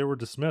 If they were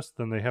dismissed,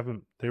 then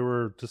they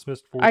were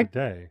dismissed for the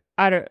day.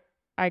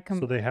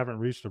 So they haven't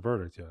reached a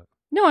verdict yet.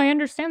 No, I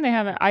understand they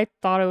haven't. I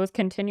thought it was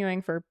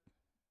continuing for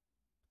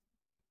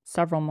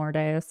several more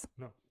days.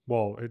 No.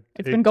 Well,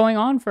 it's been going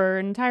on for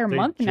an entire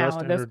month now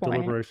at this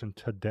point. Deliberation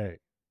today.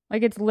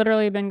 Like, it's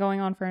literally been going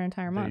on for an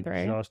entire month,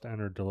 right? They just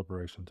entered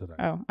deliberation today.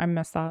 Oh, I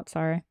missed that.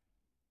 Sorry.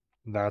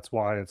 That's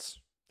why it's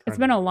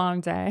been a long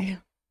day.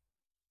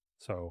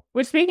 So,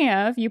 which, speaking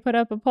of, you put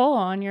up a poll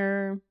on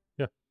your...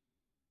 Yeah.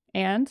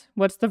 And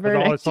what's the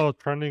verdict? I saw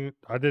trending.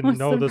 I didn't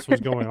know this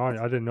was going on.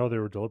 I didn't know they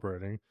were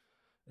deliberating.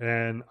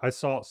 And I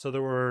saw, so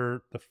there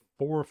were the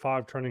 4 or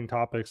 5 trending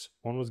topics.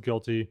 One was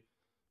guilty.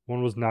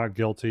 One was not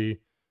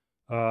guilty.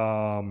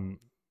 I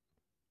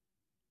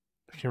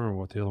can't remember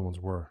what the other ones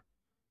were.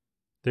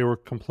 They were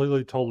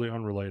completely, totally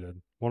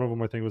unrelated. One of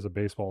them, I think, was a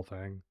baseball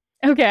thing.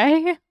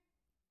 Okay.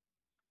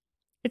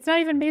 It's not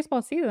even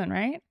baseball season,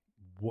 right?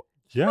 What?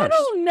 Yes. I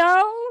don't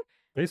know.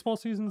 Baseball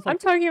season's like I'm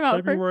talking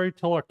about February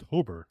till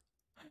October.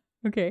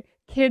 Okay.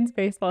 Kids'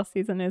 baseball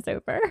season is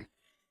over.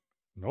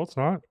 No, it's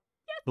not.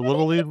 The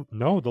Little League,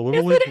 no, the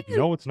Little League,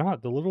 no, it's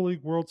not. The Little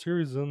League World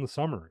Series is in the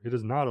summer. It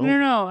is not over.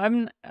 No,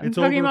 I'm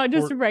talking about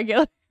just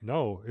regular.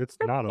 No, it's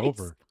not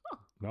over.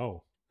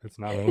 No, it's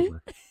not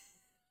over.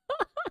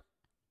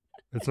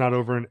 It's not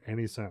over in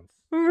any sense.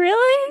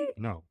 Really?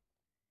 No.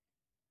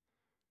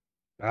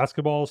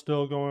 Basketball is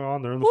still going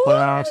on. They're in the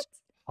playoffs.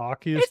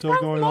 Hockey is still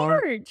going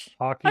on.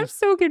 I'm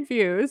so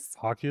confused.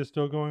 Hockey is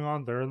still going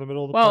on. They're in the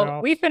middle of the playoffs.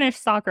 Well, we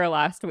finished soccer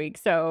last week,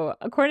 so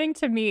according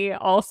to me,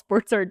 all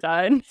sports are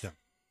done. Yeah.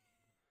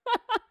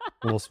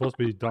 Well, it's supposed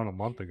to be done a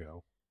month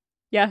ago.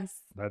 Yes,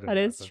 that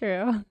is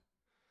true.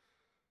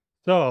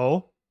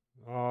 So,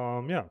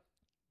 yeah.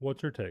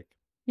 What's your take?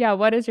 Yeah,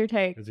 what is your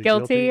take?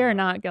 Guilty or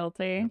not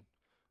guilty?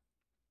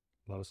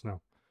 Let us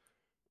know.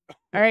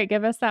 All right,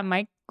 give us that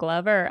Mike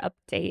Glover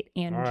update,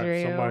 Andrew. All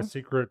right,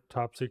 so my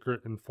top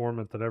secret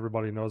informant that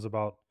everybody knows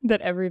about.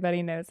 That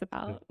everybody knows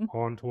about.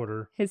 On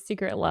Twitter. His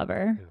secret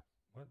lover. Yeah.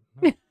 What?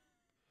 No.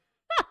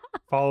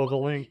 Follow the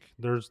link.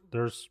 There's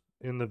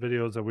in the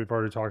videos that we've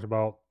already talked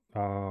about.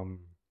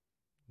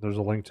 There's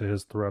a link to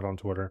his thread on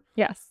Twitter.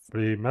 Yes.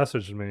 But he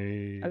messaged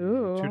me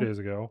 2 days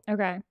ago.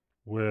 Okay.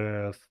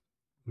 With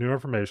new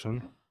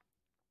information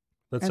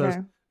that says,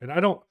 and I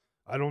don't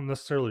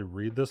necessarily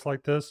read this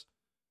like this.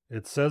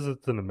 It says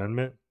it's an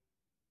amendment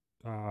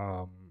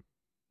from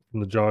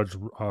the judge,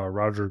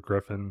 Roger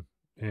Griffin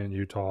in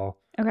Utah.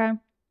 Okay.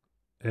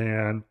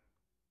 And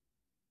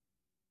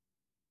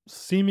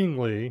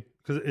seemingly,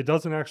 because it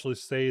doesn't actually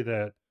say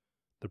that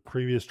the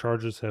previous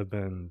charges have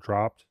been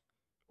dropped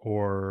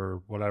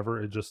or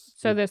whatever. It just...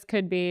 So this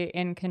could be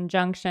in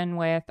conjunction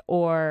with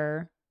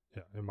or...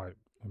 Yeah, it might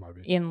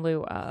be. In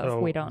lieu of. So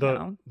we don't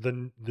know.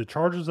 The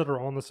charges that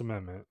are on this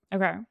amendment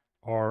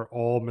are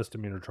all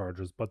misdemeanor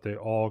charges, but they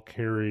all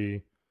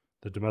carry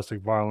the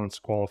domestic violence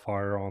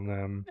qualifier on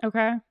them.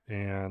 Okay.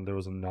 And there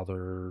was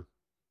another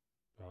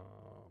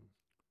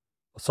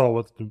assault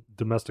with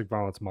domestic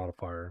violence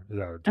modifier. Is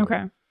that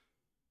okay?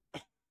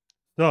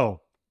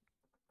 So,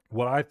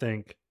 what I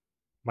think,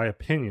 my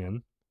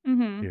opinion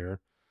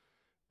here,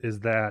 is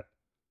that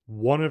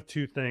one of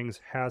two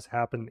things has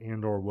happened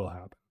and or will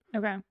happen.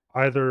 Okay.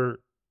 Either,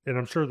 and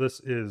I'm sure this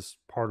is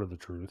part of the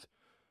truth,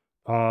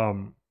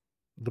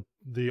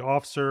 the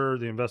officer,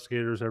 the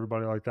investigators,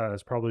 everybody like that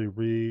has probably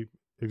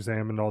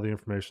re-examined all the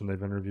information.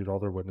 They've interviewed all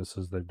their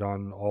witnesses. They've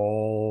done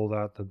all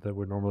that they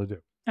would normally do.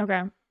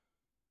 Okay.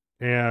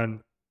 And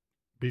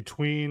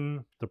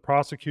between the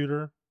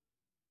prosecutor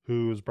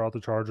who has brought the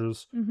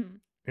charges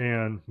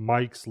and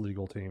Mike's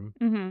legal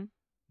team,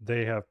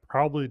 they have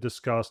probably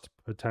discussed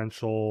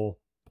potential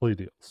plea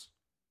deals.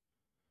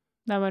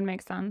 That would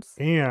make sense.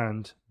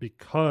 And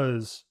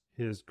because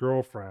his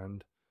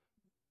girlfriend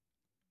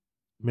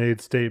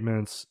made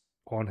statements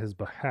on his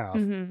behalf,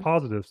 Mhm.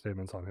 positive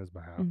statements on his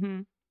behalf.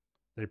 Mhm.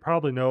 They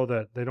probably know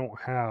that they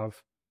don't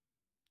have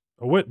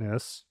a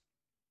witness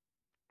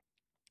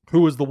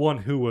who was the one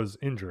who was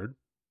injured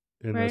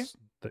in Right. this.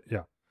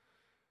 Yeah.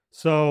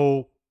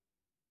 So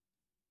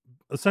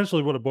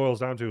essentially, what it boils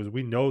down to is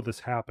we know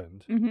this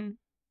happened, Mhm.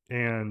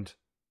 and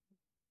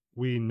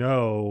we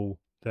know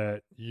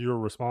that you're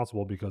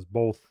responsible because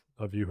both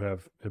of you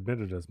have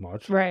admitted as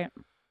much. Right.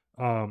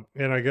 And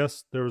I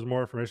guess there was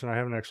more information. I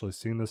haven't actually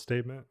seen this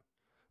statement,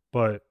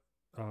 but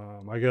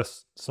I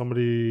guess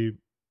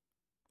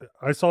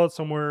I saw it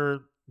somewhere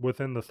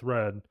within the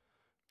thread.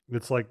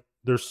 It's like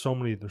there's so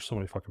many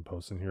fucking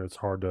posts in here. It's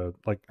hard to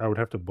like. I would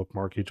have to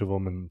bookmark each of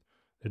them, and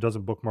it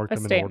doesn't bookmark A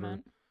them in order.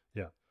 statement.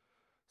 Yeah.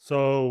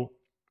 So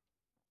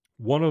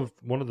one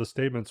of the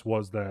statements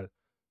was that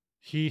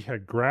he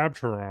had grabbed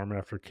her arm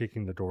after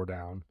kicking the door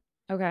down,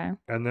 Okay.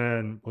 and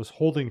then was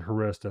holding her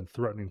wrist and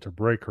threatening to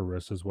break her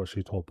wrist, is what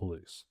she told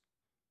police.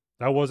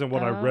 That wasn't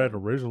what I read Oh.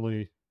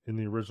 originally in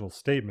the original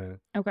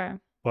statement, Okay.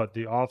 but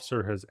the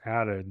officer has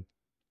added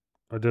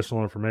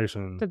additional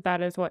information.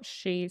 That is what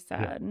she Yeah,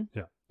 said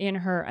yeah. in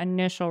her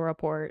initial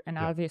report, and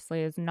Yeah.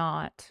 obviously is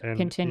not And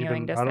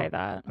continuing even to say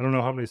that. I don't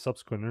know how many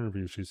subsequent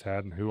interviews she's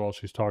had and who else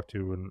she's talked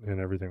to and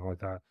everything like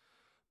that.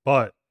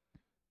 But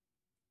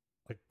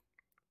like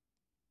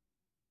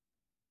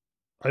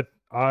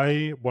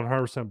I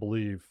 100%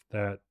 believe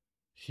that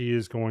he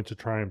is going to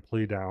try and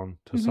plea down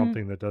to Mhm.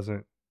 something that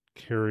doesn't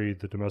carry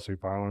the domestic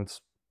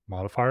violence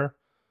modifier.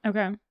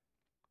 Okay.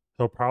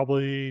 He'll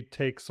probably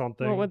take What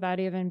something. would that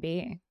even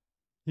be?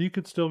 You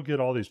could still get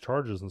all these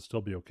charges and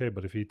still be okay,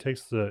 but if he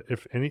takes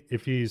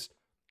if he's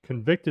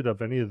convicted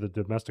of any of the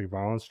domestic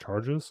violence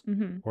charges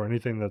Mhm. or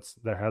anything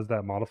that has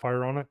that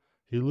modifier on it,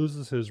 he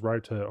loses his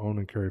right to own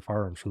and carry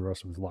firearms for the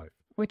rest of his life.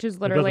 Which is It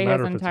doesn't literally his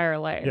matter if it's entire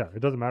life. yeah, it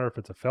doesn't matter if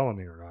it's a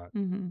felony or not.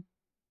 Mhm.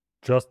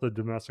 Just the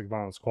domestic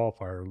violence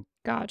qualifier,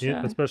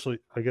 Gotcha. especially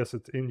I guess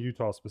it's in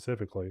Utah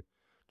specifically.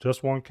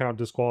 Just one count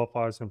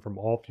disqualifies him from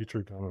all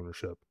future gun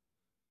ownership.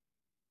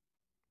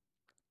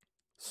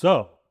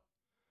 So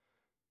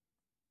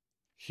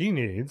he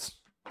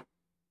needs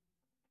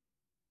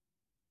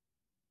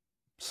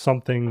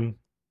something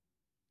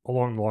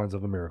along the lines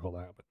of a miracle to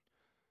happen.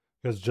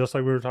 Because just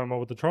like we were talking about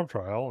with the Trump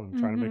trial and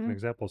trying to make an Mhm.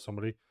 example of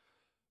somebody,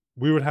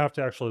 we would have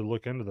to actually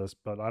look into this,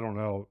 but I don't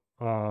know.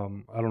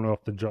 I don't know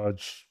if the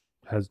judge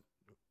has,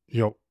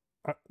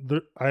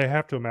 I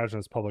have to imagine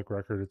it's public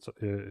record.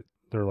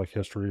 They're like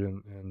history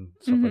and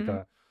stuff like Mhm.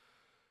 that.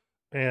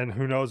 And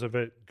who knows if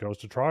it goes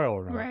to trial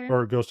or not, Right.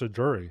 or it goes to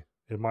jury.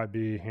 It might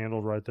be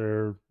handled right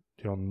there,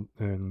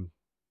 in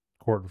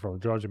court in front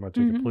of the judge. It might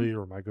take a Mhm. plea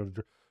or it might go to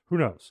jury. Who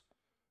knows?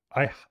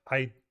 I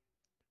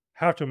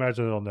have to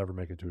imagine it'll never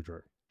make it to a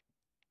jury.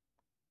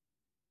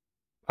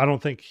 I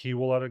don't think he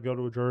will let it go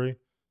to a jury.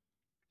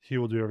 He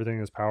will do everything in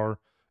his power.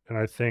 And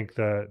I think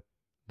that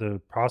the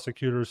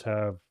prosecutors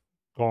have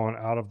gone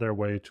out of their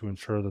way to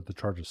ensure that the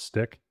charges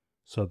stick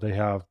so they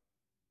have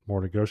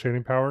more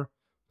negotiating power.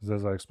 Because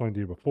as I explained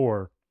to you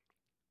before,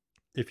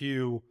 if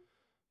you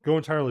go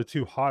entirely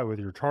too high with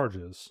your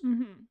charges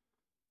Mhm.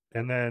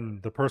 and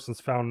then the person's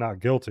found not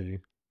guilty,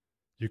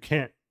 you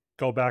can't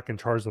go back and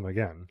charge them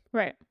again.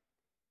 Right.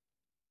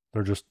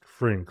 They're just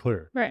free and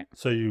clear. Right.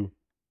 So you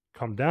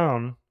come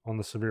down on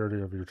the severity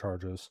of your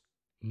charges,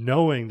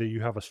 knowing that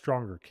you have a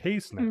stronger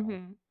case now,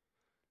 Mhm.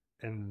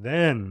 and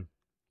then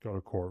go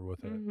to court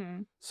with it.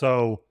 Mhm.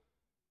 So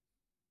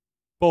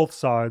both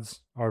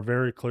sides are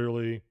very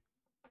clearly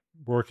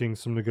working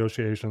some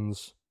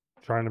negotiations,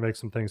 trying to make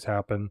some things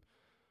happen.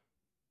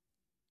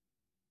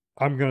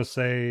 I'm gonna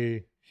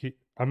say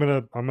I'm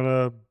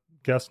gonna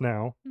guess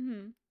now.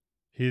 Mhm.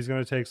 He's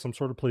gonna take some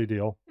sort of plea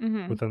deal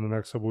Mhm. within the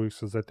next couple weeks,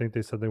 because I think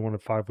they said they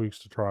wanted 5 weeks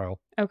to trial.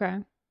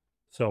 Okay.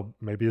 So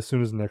maybe as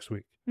soon as next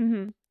week.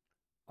 Mhm.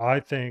 I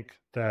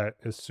think that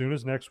as soon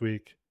as next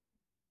week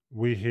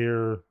we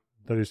hear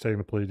that he's taking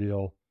a plea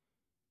deal,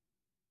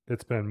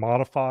 it's been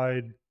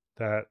modified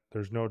that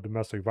there's no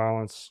domestic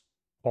violence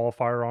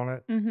qualifier on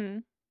it,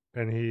 Mhm.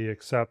 and he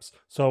accepts.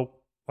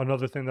 So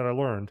another thing that I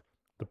learned,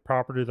 the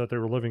property that they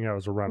were living at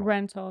was a rental.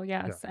 Rental,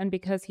 yes. And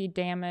because he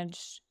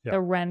damaged Yeah.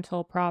 the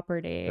rental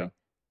property, Yeah.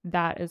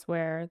 that is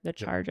where the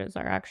Yeah. charges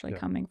are actually Yeah.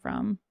 coming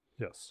from.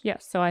 Yes.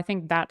 Yes. So I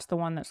think that's the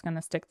one that's going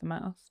to stick the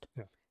most.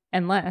 Yeah.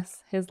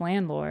 Unless his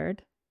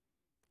landlord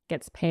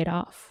gets paid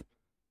off.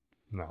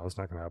 No, that's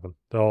not going to happen.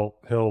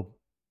 He'll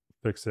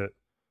fix it,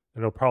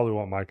 and he'll probably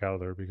want Mike out of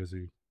there because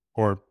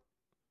or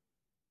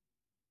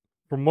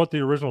from what the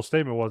original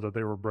statement was, that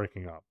they were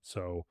breaking up.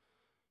 So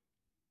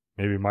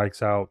maybe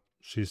Mike's out,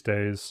 she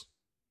stays.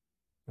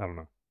 I don't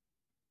know.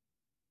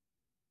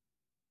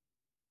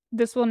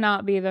 This will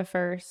not be the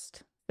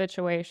first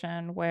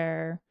situation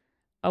where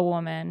a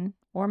woman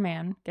or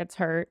man gets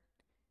hurt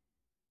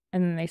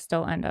and then they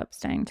still end up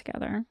staying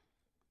together.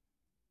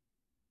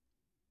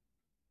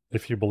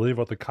 If you believe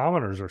what the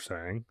commenters are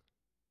saying,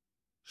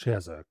 she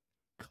has a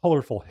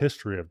colorful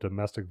history of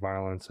domestic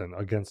violence and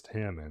against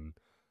him and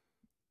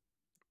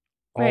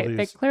all Right. They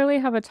these. clearly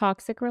have a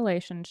toxic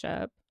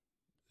relationship.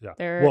 Yeah.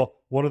 There Well,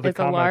 one of the is a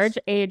comments, large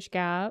age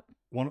gap.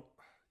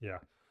 yeah.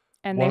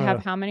 And One they of have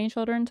the- how many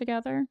children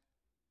together?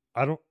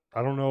 I don't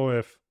know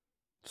if,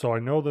 so I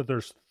know that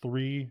there's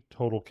 3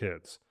 total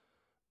kids.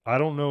 I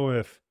don't know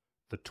if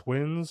the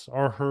twins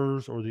are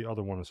hers or the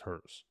other one is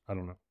hers. I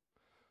don't know.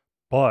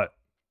 But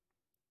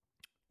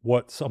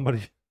what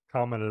somebody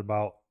commented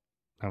about,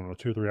 I don't know,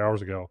 2 or 3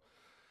 hours ago,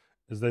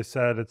 is they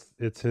said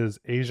it's his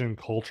Asian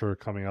culture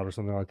coming out or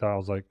something like that. I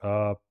was like,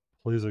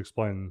 please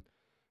explain.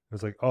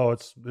 It's like, oh,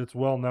 it's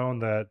well known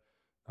that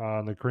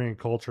in the Korean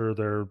culture,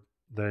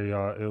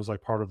 it was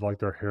like part of like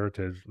their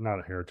heritage, not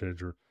a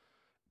heritage, or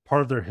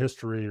part of their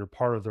history or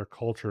part of their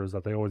culture is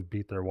that they always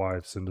beat their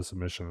wives into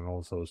submission and all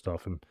this other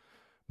stuff. And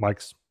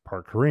Mike's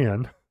part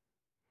Korean.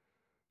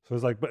 So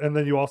it's like, but and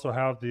then you also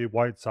have the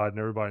white side, and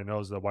everybody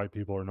knows that white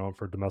people are known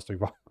for domestic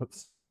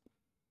violence.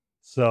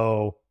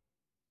 So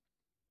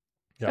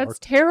yeah, That's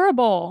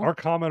terrible. our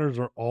commenters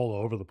are all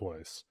over the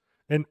place.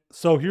 And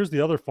so here's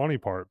the other funny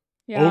part.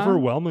 Yeah.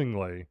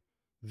 Overwhelmingly,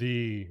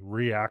 the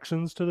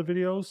reactions to the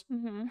videos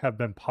Mm-hmm. have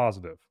been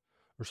positive.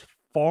 There's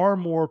far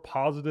more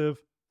positive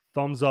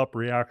thumbs up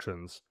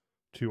reactions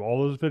to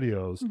all those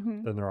videos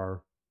Mm-hmm. than there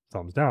are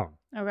thumbs down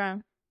Okay.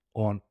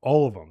 on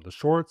all of them, the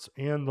shorts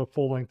and the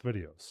full length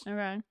videos.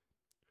 Okay.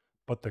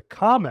 But the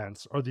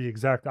comments are the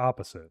exact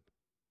opposite.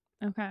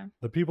 Okay.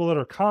 The people that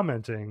are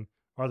commenting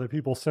are the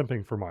people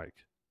simping for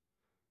Mike.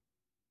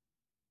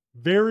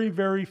 Very,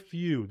 very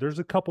few. There's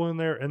a couple in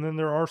there, and then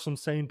there are some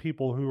sane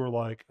people who are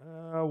like,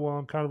 well,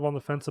 I'm kind of on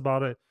the fence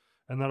about it.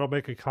 And that'll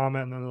make a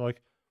comment, and then they're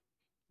like,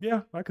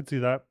 yeah, I could see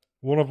that.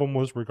 One of them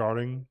was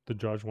regarding the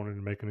judge wanting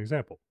to make an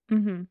example.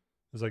 Mm-hmm.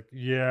 It's like,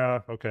 yeah,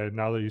 okay,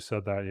 now that you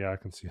said that, yeah, I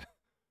can see it.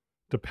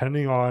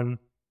 Depending on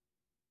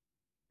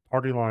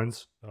party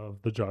lines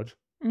of the judge,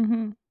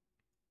 Mm-hmm.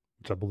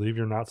 which I believe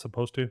you're not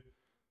supposed to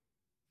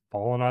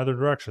fall in either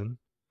direction.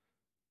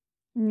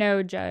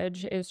 No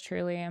judge is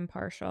truly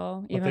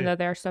impartial, But even though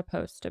they're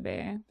supposed to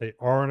be. They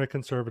are in a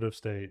conservative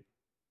state.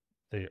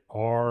 They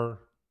are,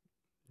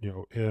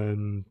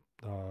 in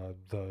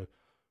the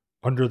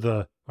under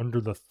the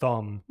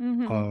thumb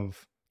Mm-hmm.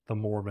 of the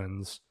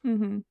Mormons.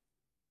 Mm-hmm.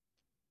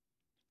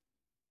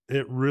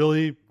 It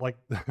really like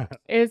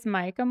Is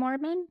Mike a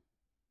Mormon?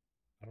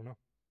 I don't know.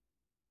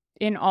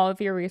 In all of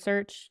your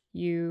research,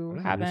 you I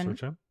didn't haven't.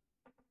 research him.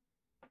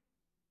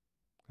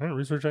 I didn't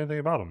research anything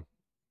about him.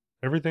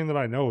 Everything that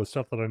I know is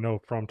stuff that I know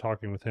from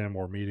talking with him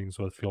or meetings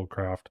with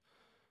Fieldcraft,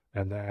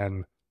 and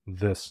then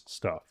this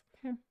stuff.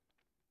 Okay.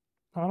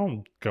 I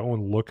don't go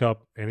and look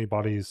up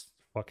anybody's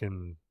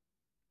fucking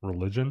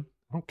religion.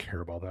 I don't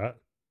care about that.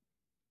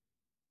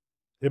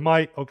 It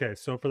might, okay,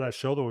 so for that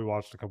show that we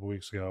watched a couple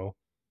weeks ago,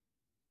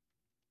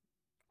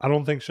 I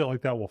don't think shit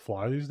like that will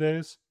fly these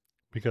days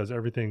because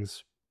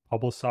everything's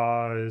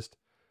publicized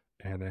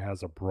and it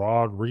has a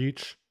broad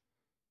reach.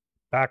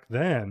 Back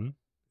then,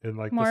 in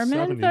like Mormons the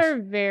 70s, are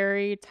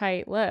very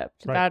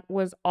tight-lipped. Right. That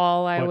was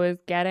all I But was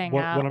getting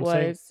at.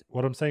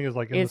 what I'm saying is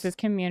like Is this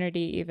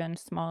community even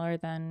smaller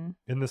than?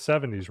 in the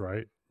 70s,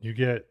 right? You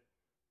get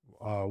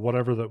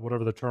whatever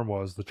the term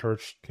was, the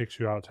church kicks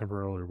you out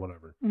temporarily or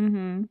whatever.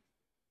 Mm-hmm.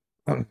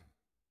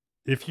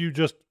 If you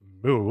just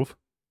move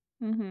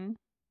Mm-hmm.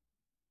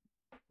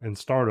 and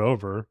start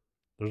over,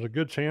 there's a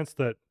good chance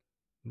that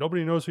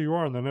nobody knows who you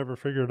are and they'll never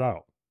figure it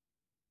out.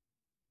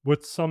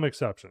 With some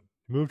exception.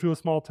 Move to a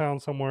small town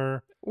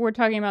somewhere. We're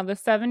talking about the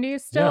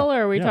 70s still,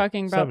 or are we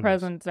talking about 70s,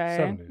 present day?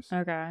 70s.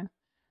 Okay.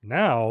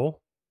 Now,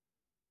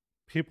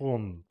 people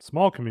in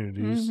small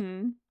communities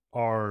Mm-hmm.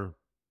 are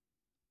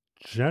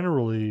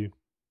generally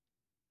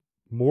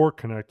more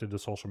connected to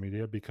social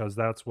media because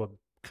that's what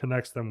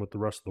connects them with the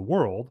rest of the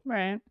world.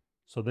 Right.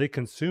 So they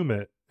consume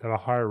it at a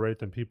higher rate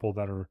than people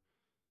that are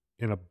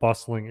in a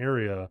bustling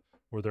area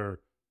where they're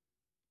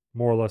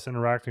more or less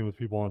interacting with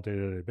people on a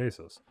day-to-day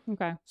basis.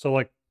 Okay. So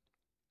like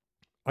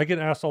I get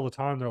asked all the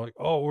time, they're like,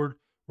 oh,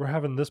 we're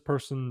having this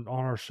person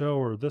on our show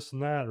or this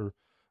and that. Or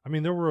I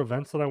mean, there were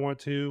events that I went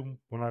to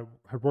when I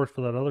had worked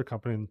for that other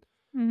company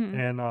Mm-hmm.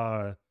 and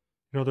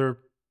they're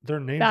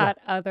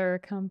other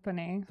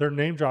company. They're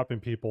name dropping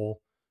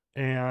people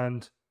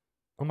and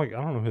I'm like,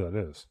 I don't know who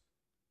that is.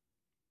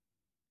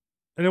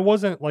 And it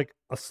wasn't like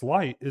a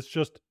slight, it's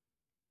just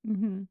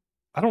Mm-hmm.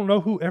 I don't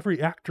know who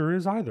every actor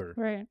is either.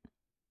 Right.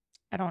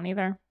 I don't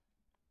either.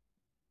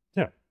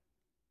 Yeah.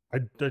 I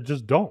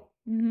just don't.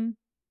 Mm-hmm.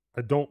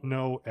 I don't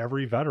know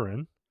every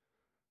veteran.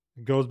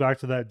 It goes back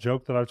to that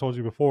joke that I told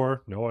you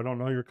before. No, I don't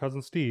know your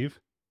cousin Steve.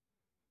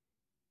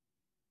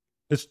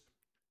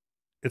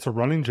 It's a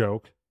running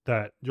joke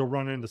that you'll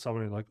run into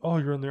somebody like, oh,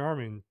 you're in the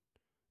army. And,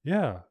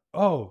 yeah.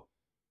 Oh,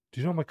 do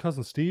you know my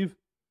cousin Steve?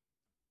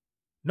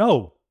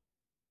 No.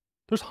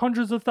 There's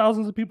hundreds of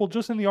thousands of people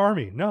just in the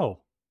army.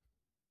 No.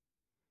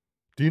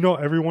 Do you know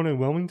everyone in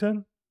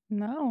Wilmington?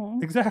 No.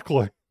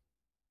 Exactly.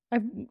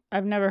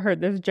 I've never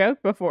heard this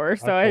joke before,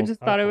 so I just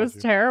thought it was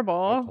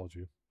terrible. I told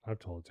you. I've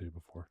told it to you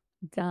before.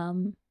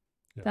 Dumb.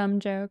 Yeah.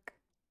 Dumb joke.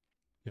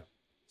 Yeah.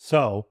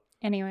 So.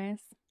 Anyways.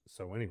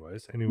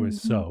 Mm-hmm.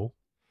 So.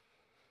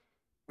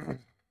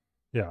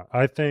 Yeah,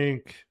 I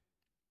think,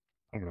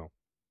 I don't know.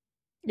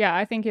 Yeah,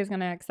 I think he's going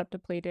to accept a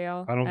plea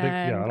deal. I don't think.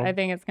 Yeah, I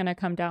think it's going to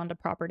come down to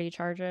property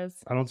charges.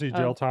 I don't see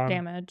jail time.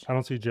 Damage. I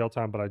don't see jail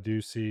time, but I do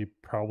see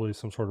probably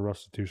some sort of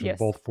restitution, Yes,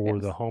 both for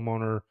yes. the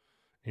homeowner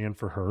and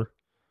for her.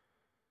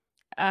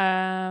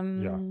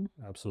 Yeah,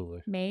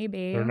 absolutely.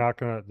 Maybe they're not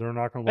gonna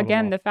let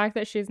again the fact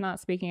that she's not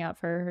speaking up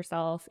for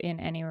herself in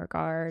any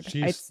regard.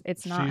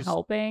 It's not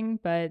helping,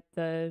 but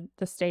the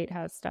state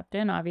has stepped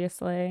in.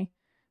 Obviously,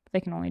 but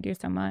they can only do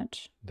so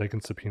much. They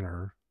can subpoena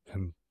her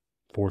and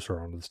force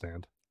her onto the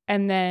stand.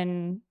 And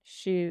then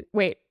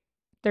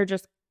they're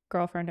just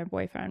girlfriend and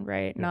boyfriend,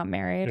 right? Yeah. Not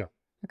married. Yeah.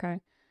 Okay.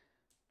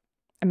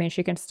 I mean,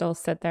 she can still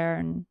sit there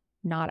and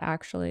not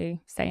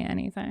actually say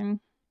anything.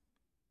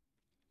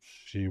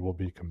 She will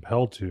be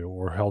compelled to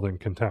or held in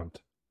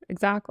contempt.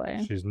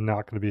 Exactly. She's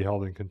not going to be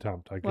held in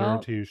contempt. I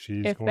guarantee you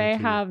she's if they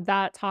have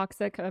that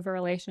toxic of a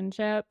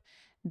relationship,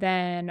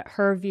 then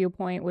her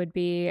viewpoint would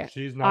be,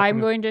 I'm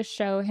going to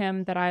show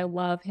him that I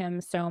love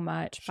him so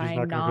much by not. She's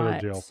not going to go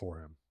to jail for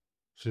him.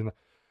 She's not.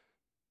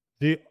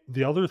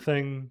 The other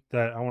thing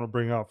that I want to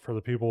bring up for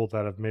the people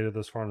that have made it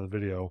this far in the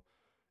video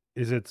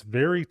is it's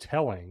very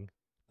telling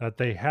that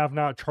they have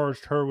not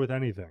charged her with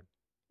anything.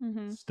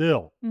 Mm-hmm.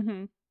 Still.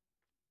 Mm-hmm.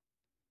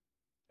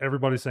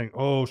 Everybody's saying,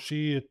 oh,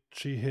 she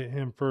hit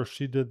him first.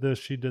 She did this.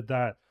 She did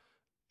that.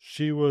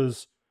 She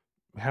was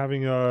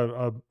having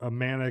a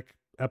manic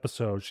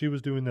episode. She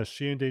was doing this.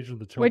 She endangered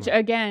the children. Which,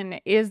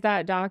 again, is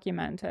that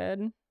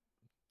documented?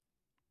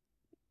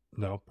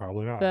 No,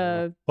 probably not.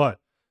 But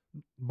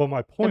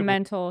my point... The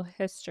mental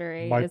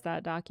history, is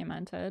that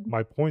documented?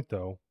 My point,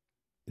 though,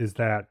 is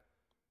that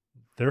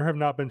there have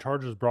not been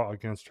charges brought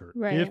against her.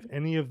 Right. If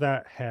any of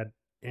that had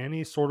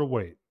any sort of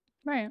weight,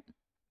 right,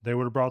 they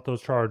would have brought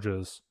those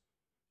charges.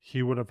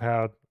 He would have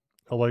had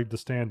a leg to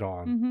stand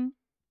on. Mm-hmm.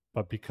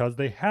 But because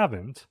they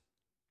haven't,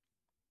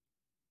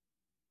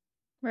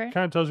 right,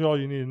 kind of tells you all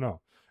you need to know.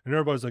 And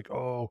everybody's like,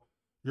 oh,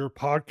 your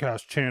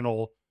podcast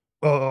channel,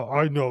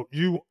 I know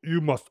you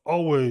must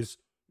always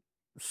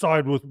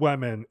side with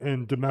women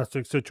in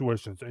domestic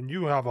situations, and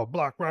you have a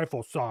black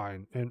rifle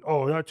sign, and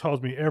oh, that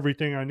tells me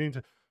everything I need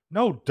to.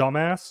 No,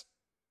 dumbass.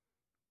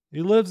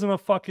 He lives in a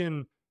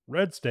fucking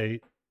red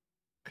state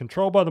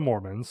controlled by the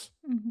Mormons.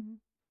 Mm-hmm.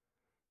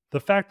 The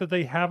fact that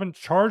they haven't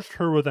charged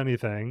her with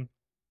anything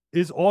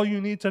is all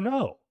you need to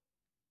know.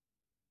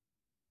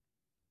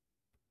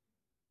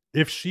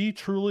 If she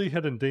truly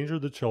had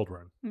endangered the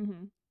children,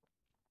 mm-hmm.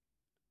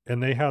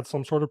 and they had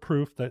some sort of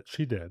proof that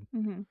she did,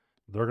 mm-hmm.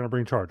 they're going to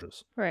bring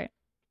charges. Right.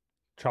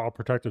 Child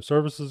Protective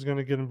Services is going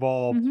to get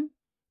involved. Mm-hmm.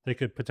 They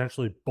could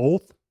potentially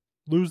both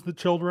lose the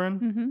children,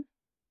 mm-hmm.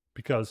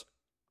 because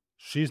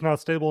she's not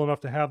stable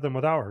enough to have them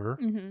without her,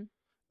 mm-hmm.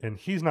 and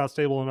he's not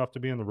stable enough to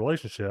be in the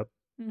relationship,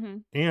 mm-hmm.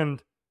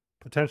 and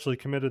potentially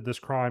committed this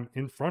crime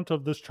in front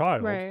of this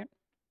child. Right.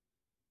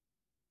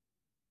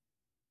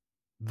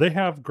 They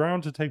have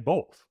ground to take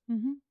both.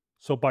 Mm-hmm.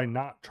 So by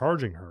not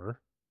charging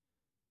her,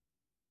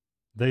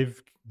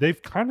 they've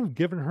kind of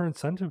given her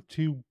incentive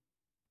to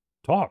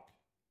talk.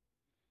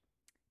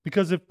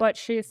 But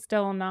she's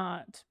still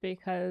not,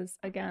 because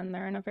again,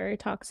 they're in a very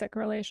toxic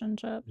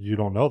relationship. You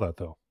don't know that,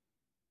 though.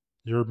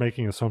 You're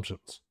making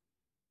assumptions.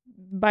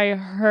 By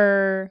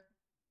her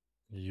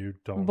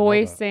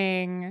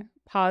voicing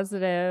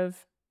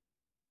positive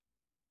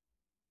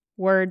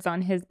words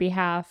on his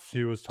behalf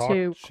to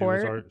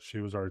court. She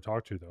was already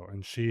talked to, though,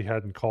 and she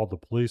hadn't called the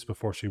police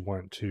before she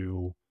went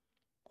to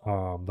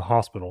the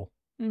hospital.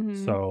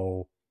 Mm-hmm.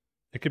 So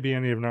it could be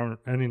any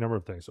number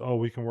of things. Oh,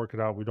 we can work it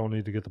out. We don't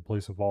need to get the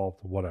police involved.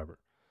 Whatever.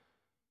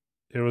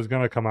 It was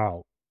going to come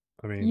out.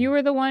 I mean, you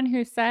were the one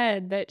who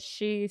said that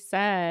she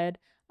said,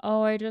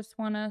 oh, I just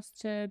want us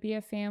to be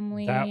a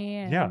family.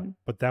 Yeah,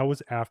 but that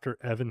was after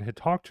Evan had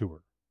talked to her.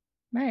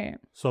 Right.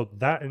 So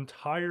that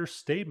entire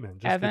statement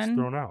just gets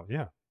thrown out.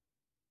 Yeah.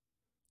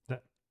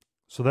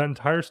 So that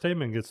entire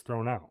statement gets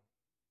thrown out.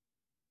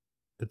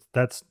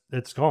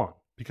 It's gone,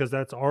 because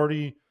that's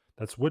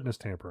witness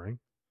tampering.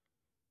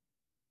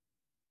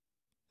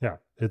 Yeah,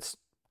 it's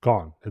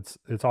gone.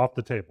 It's off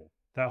the table.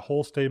 That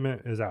whole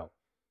statement is out.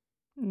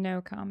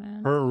 No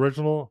comment. Her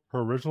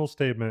original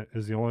statement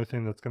is the only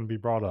thing that's going to be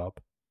brought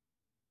up.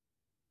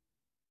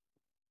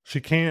 She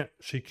can't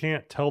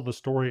tell the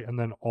story and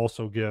then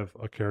also give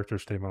a character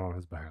statement on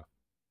his behalf.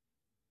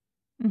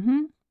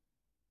 Mm-hmm.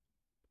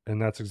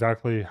 And that's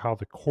exactly how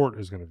the court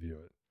is going to view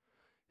it.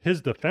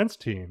 His defense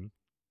team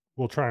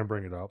will try and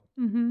bring it up.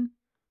 Mm-hmm.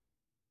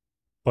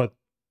 But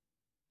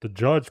the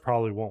judge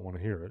probably won't want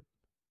to hear it.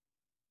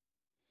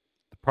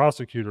 The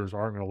prosecutors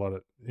aren't going to let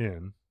it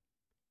in.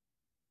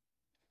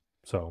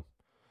 So,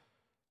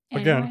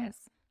 again,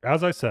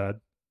 as I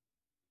said,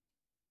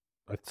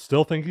 I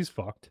still think he's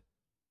fucked.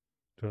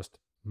 Just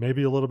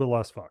maybe a little bit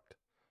less fucked.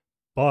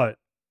 But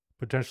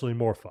potentially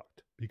more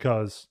fucked,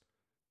 because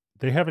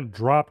they haven't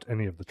dropped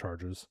any of the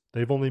charges.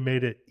 They've only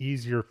made it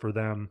easier for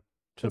them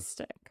to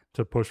stick,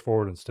 to push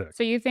forward and stick.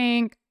 So you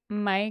think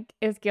Mike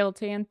is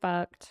guilty and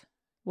fucked.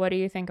 What do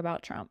you think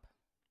about Trump?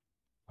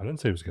 I didn't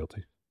say he was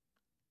guilty.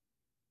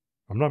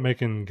 I'm not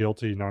making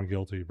guilty,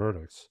 non-guilty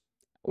verdicts.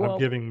 Well, I'm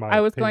giving my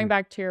I was opinion. Going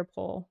back to your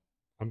poll.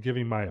 I'm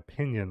giving my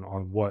opinion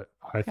on what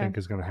I think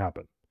is going to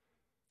happen.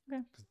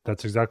 Okay.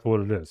 That's exactly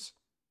what it is.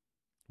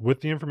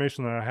 With the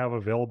information that I have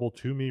available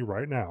to me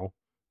right now,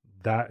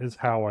 that is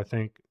how I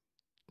think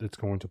it's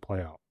going to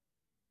play out.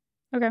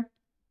 Okay.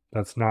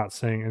 That's not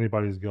saying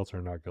anybody's guilty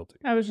or not guilty.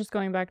 I was just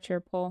going back to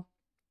your poll.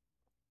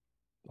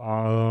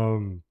 I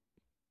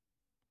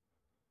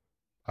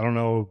don't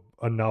know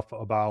enough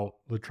about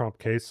the Trump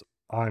case.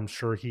 I'm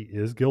sure he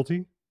is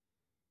guilty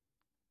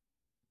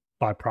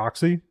by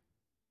proxy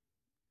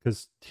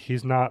because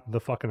he's not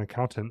the fucking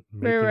accountant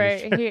making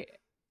this shit.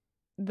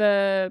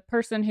 The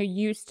person who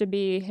used to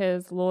be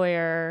his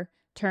lawyer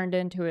turned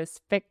into his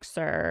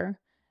fixer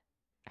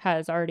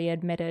has already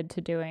admitted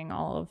to doing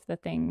all of the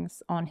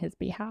things on his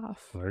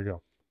behalf. There you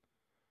go.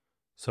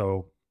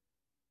 So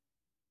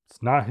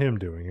it's not him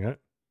doing it.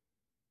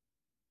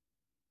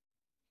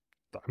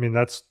 I mean,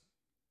 that's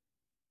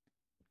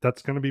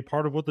going to be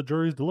part of what the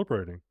jury's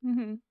deliberating.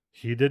 Mm-hmm.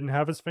 He didn't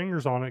have his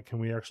fingers on it. Can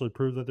we actually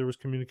prove that there was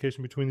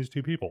communication between these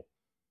two people?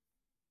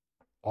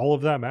 All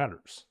of that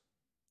matters.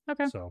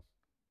 Okay. So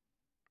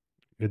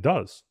it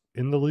does.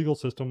 In the legal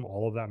system,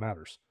 all of that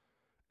matters.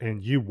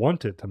 And you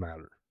want it to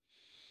matter.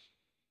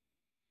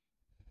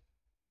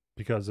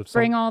 Because if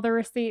bring all the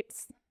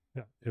receipts.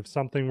 Yeah, if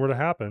something were to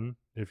happen,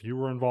 if you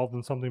were involved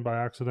in something by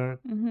accident,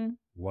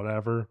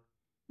 whatever,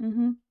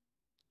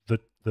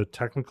 the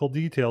technical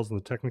details and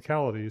the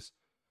technicalities,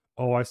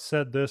 oh, I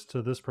said this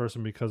to this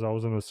person because I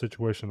was in a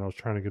situation I was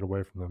trying to get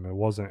away from them.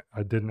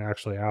 I didn't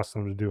actually ask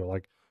them to do it.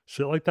 Like,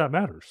 shit like that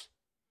matters.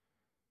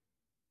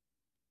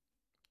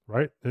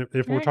 Right?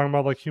 If we're talking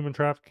about like human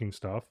trafficking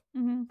stuff,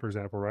 for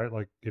example, right?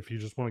 Like if you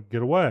just want to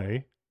get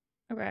away,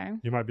 okay,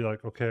 you might be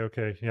like,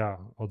 okay, yeah,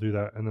 I'll do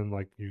that. And then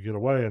like you get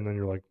away and then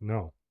you're like,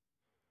 no.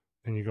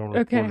 And you go and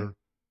report her.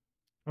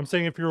 I'm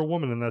saying if you're a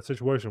woman in that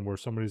situation where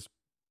somebody's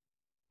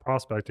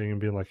prospecting and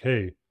being like,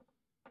 hey,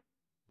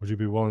 would you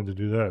be willing to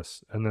do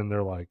this? And then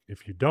they're like,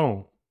 if you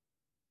don't,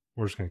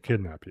 we're just going to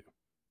kidnap you.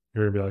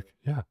 You're going to be like,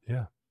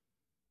 yeah.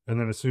 And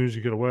then as soon as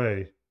you get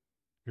away,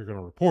 you're going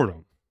to report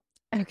them.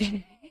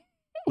 Okay.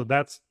 So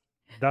that's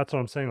what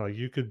I'm saying. Like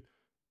you could,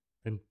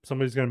 and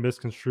somebody's going to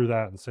misconstrue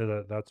that and say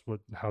that that's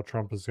how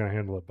Trump is going to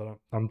handle it. But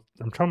I'm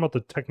talking about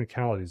the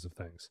technicalities of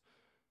things.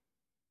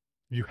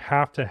 You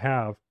have to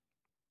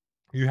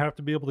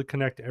be able to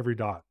connect every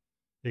dot.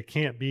 It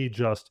can't be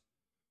just,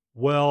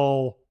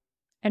 well.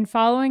 And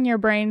following your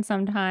brain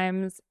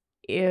sometimes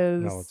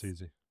is. No, it's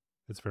easy.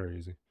 It's very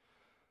easy.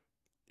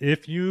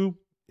 If you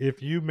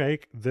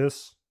make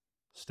this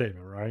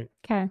statement, right?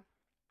 Okay.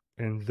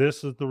 And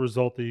this is the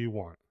result that you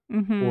want,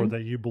 or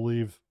that you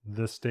believe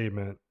this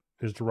statement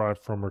is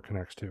derived from or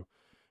connects to,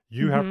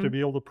 you have to be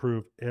able to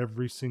prove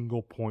every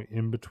single point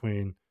in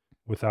between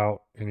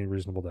without any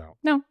reasonable doubt.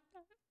 No.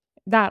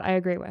 That I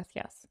agree with,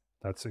 yes.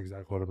 That's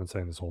exactly what I've been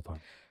saying this whole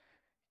time.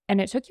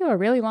 And it took you a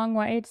really long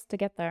ways to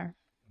get there.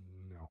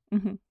 No.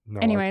 No.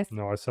 Anyways.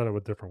 I said it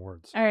with different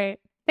words. All right.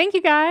 Thank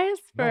you guys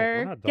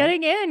for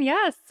getting in.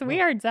 Yes, we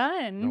are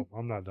done. No,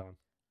 I'm not done.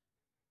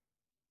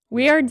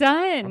 We are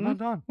done. I'm not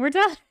done. We're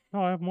done.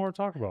 No, I have more to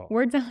talk about.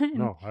 We're done.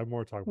 No, I have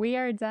more to talk about. We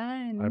are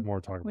done. I have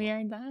more to talk about. We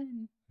are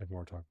done. I have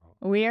more to talk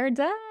about. We are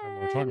done. I have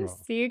more to talk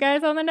about. See you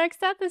guys on the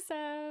next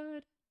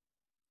episode.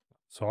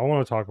 So I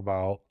want to talk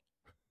about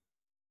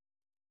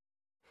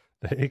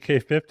the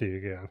AK-50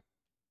 again.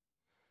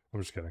 I'm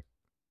just kidding.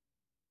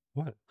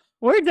 What?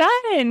 We're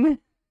done.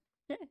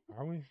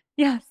 Are we?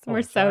 Yes,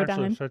 we're so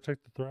done. Should I check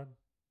the thread?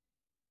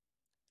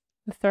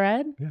 The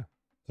thread? Yeah.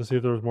 To see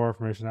if there was more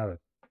information added.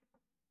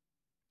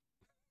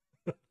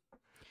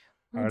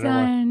 We're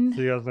done.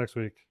 See you guys next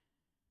week.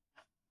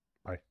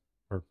 Bye.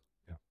 I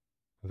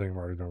think I'm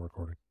already done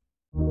recording.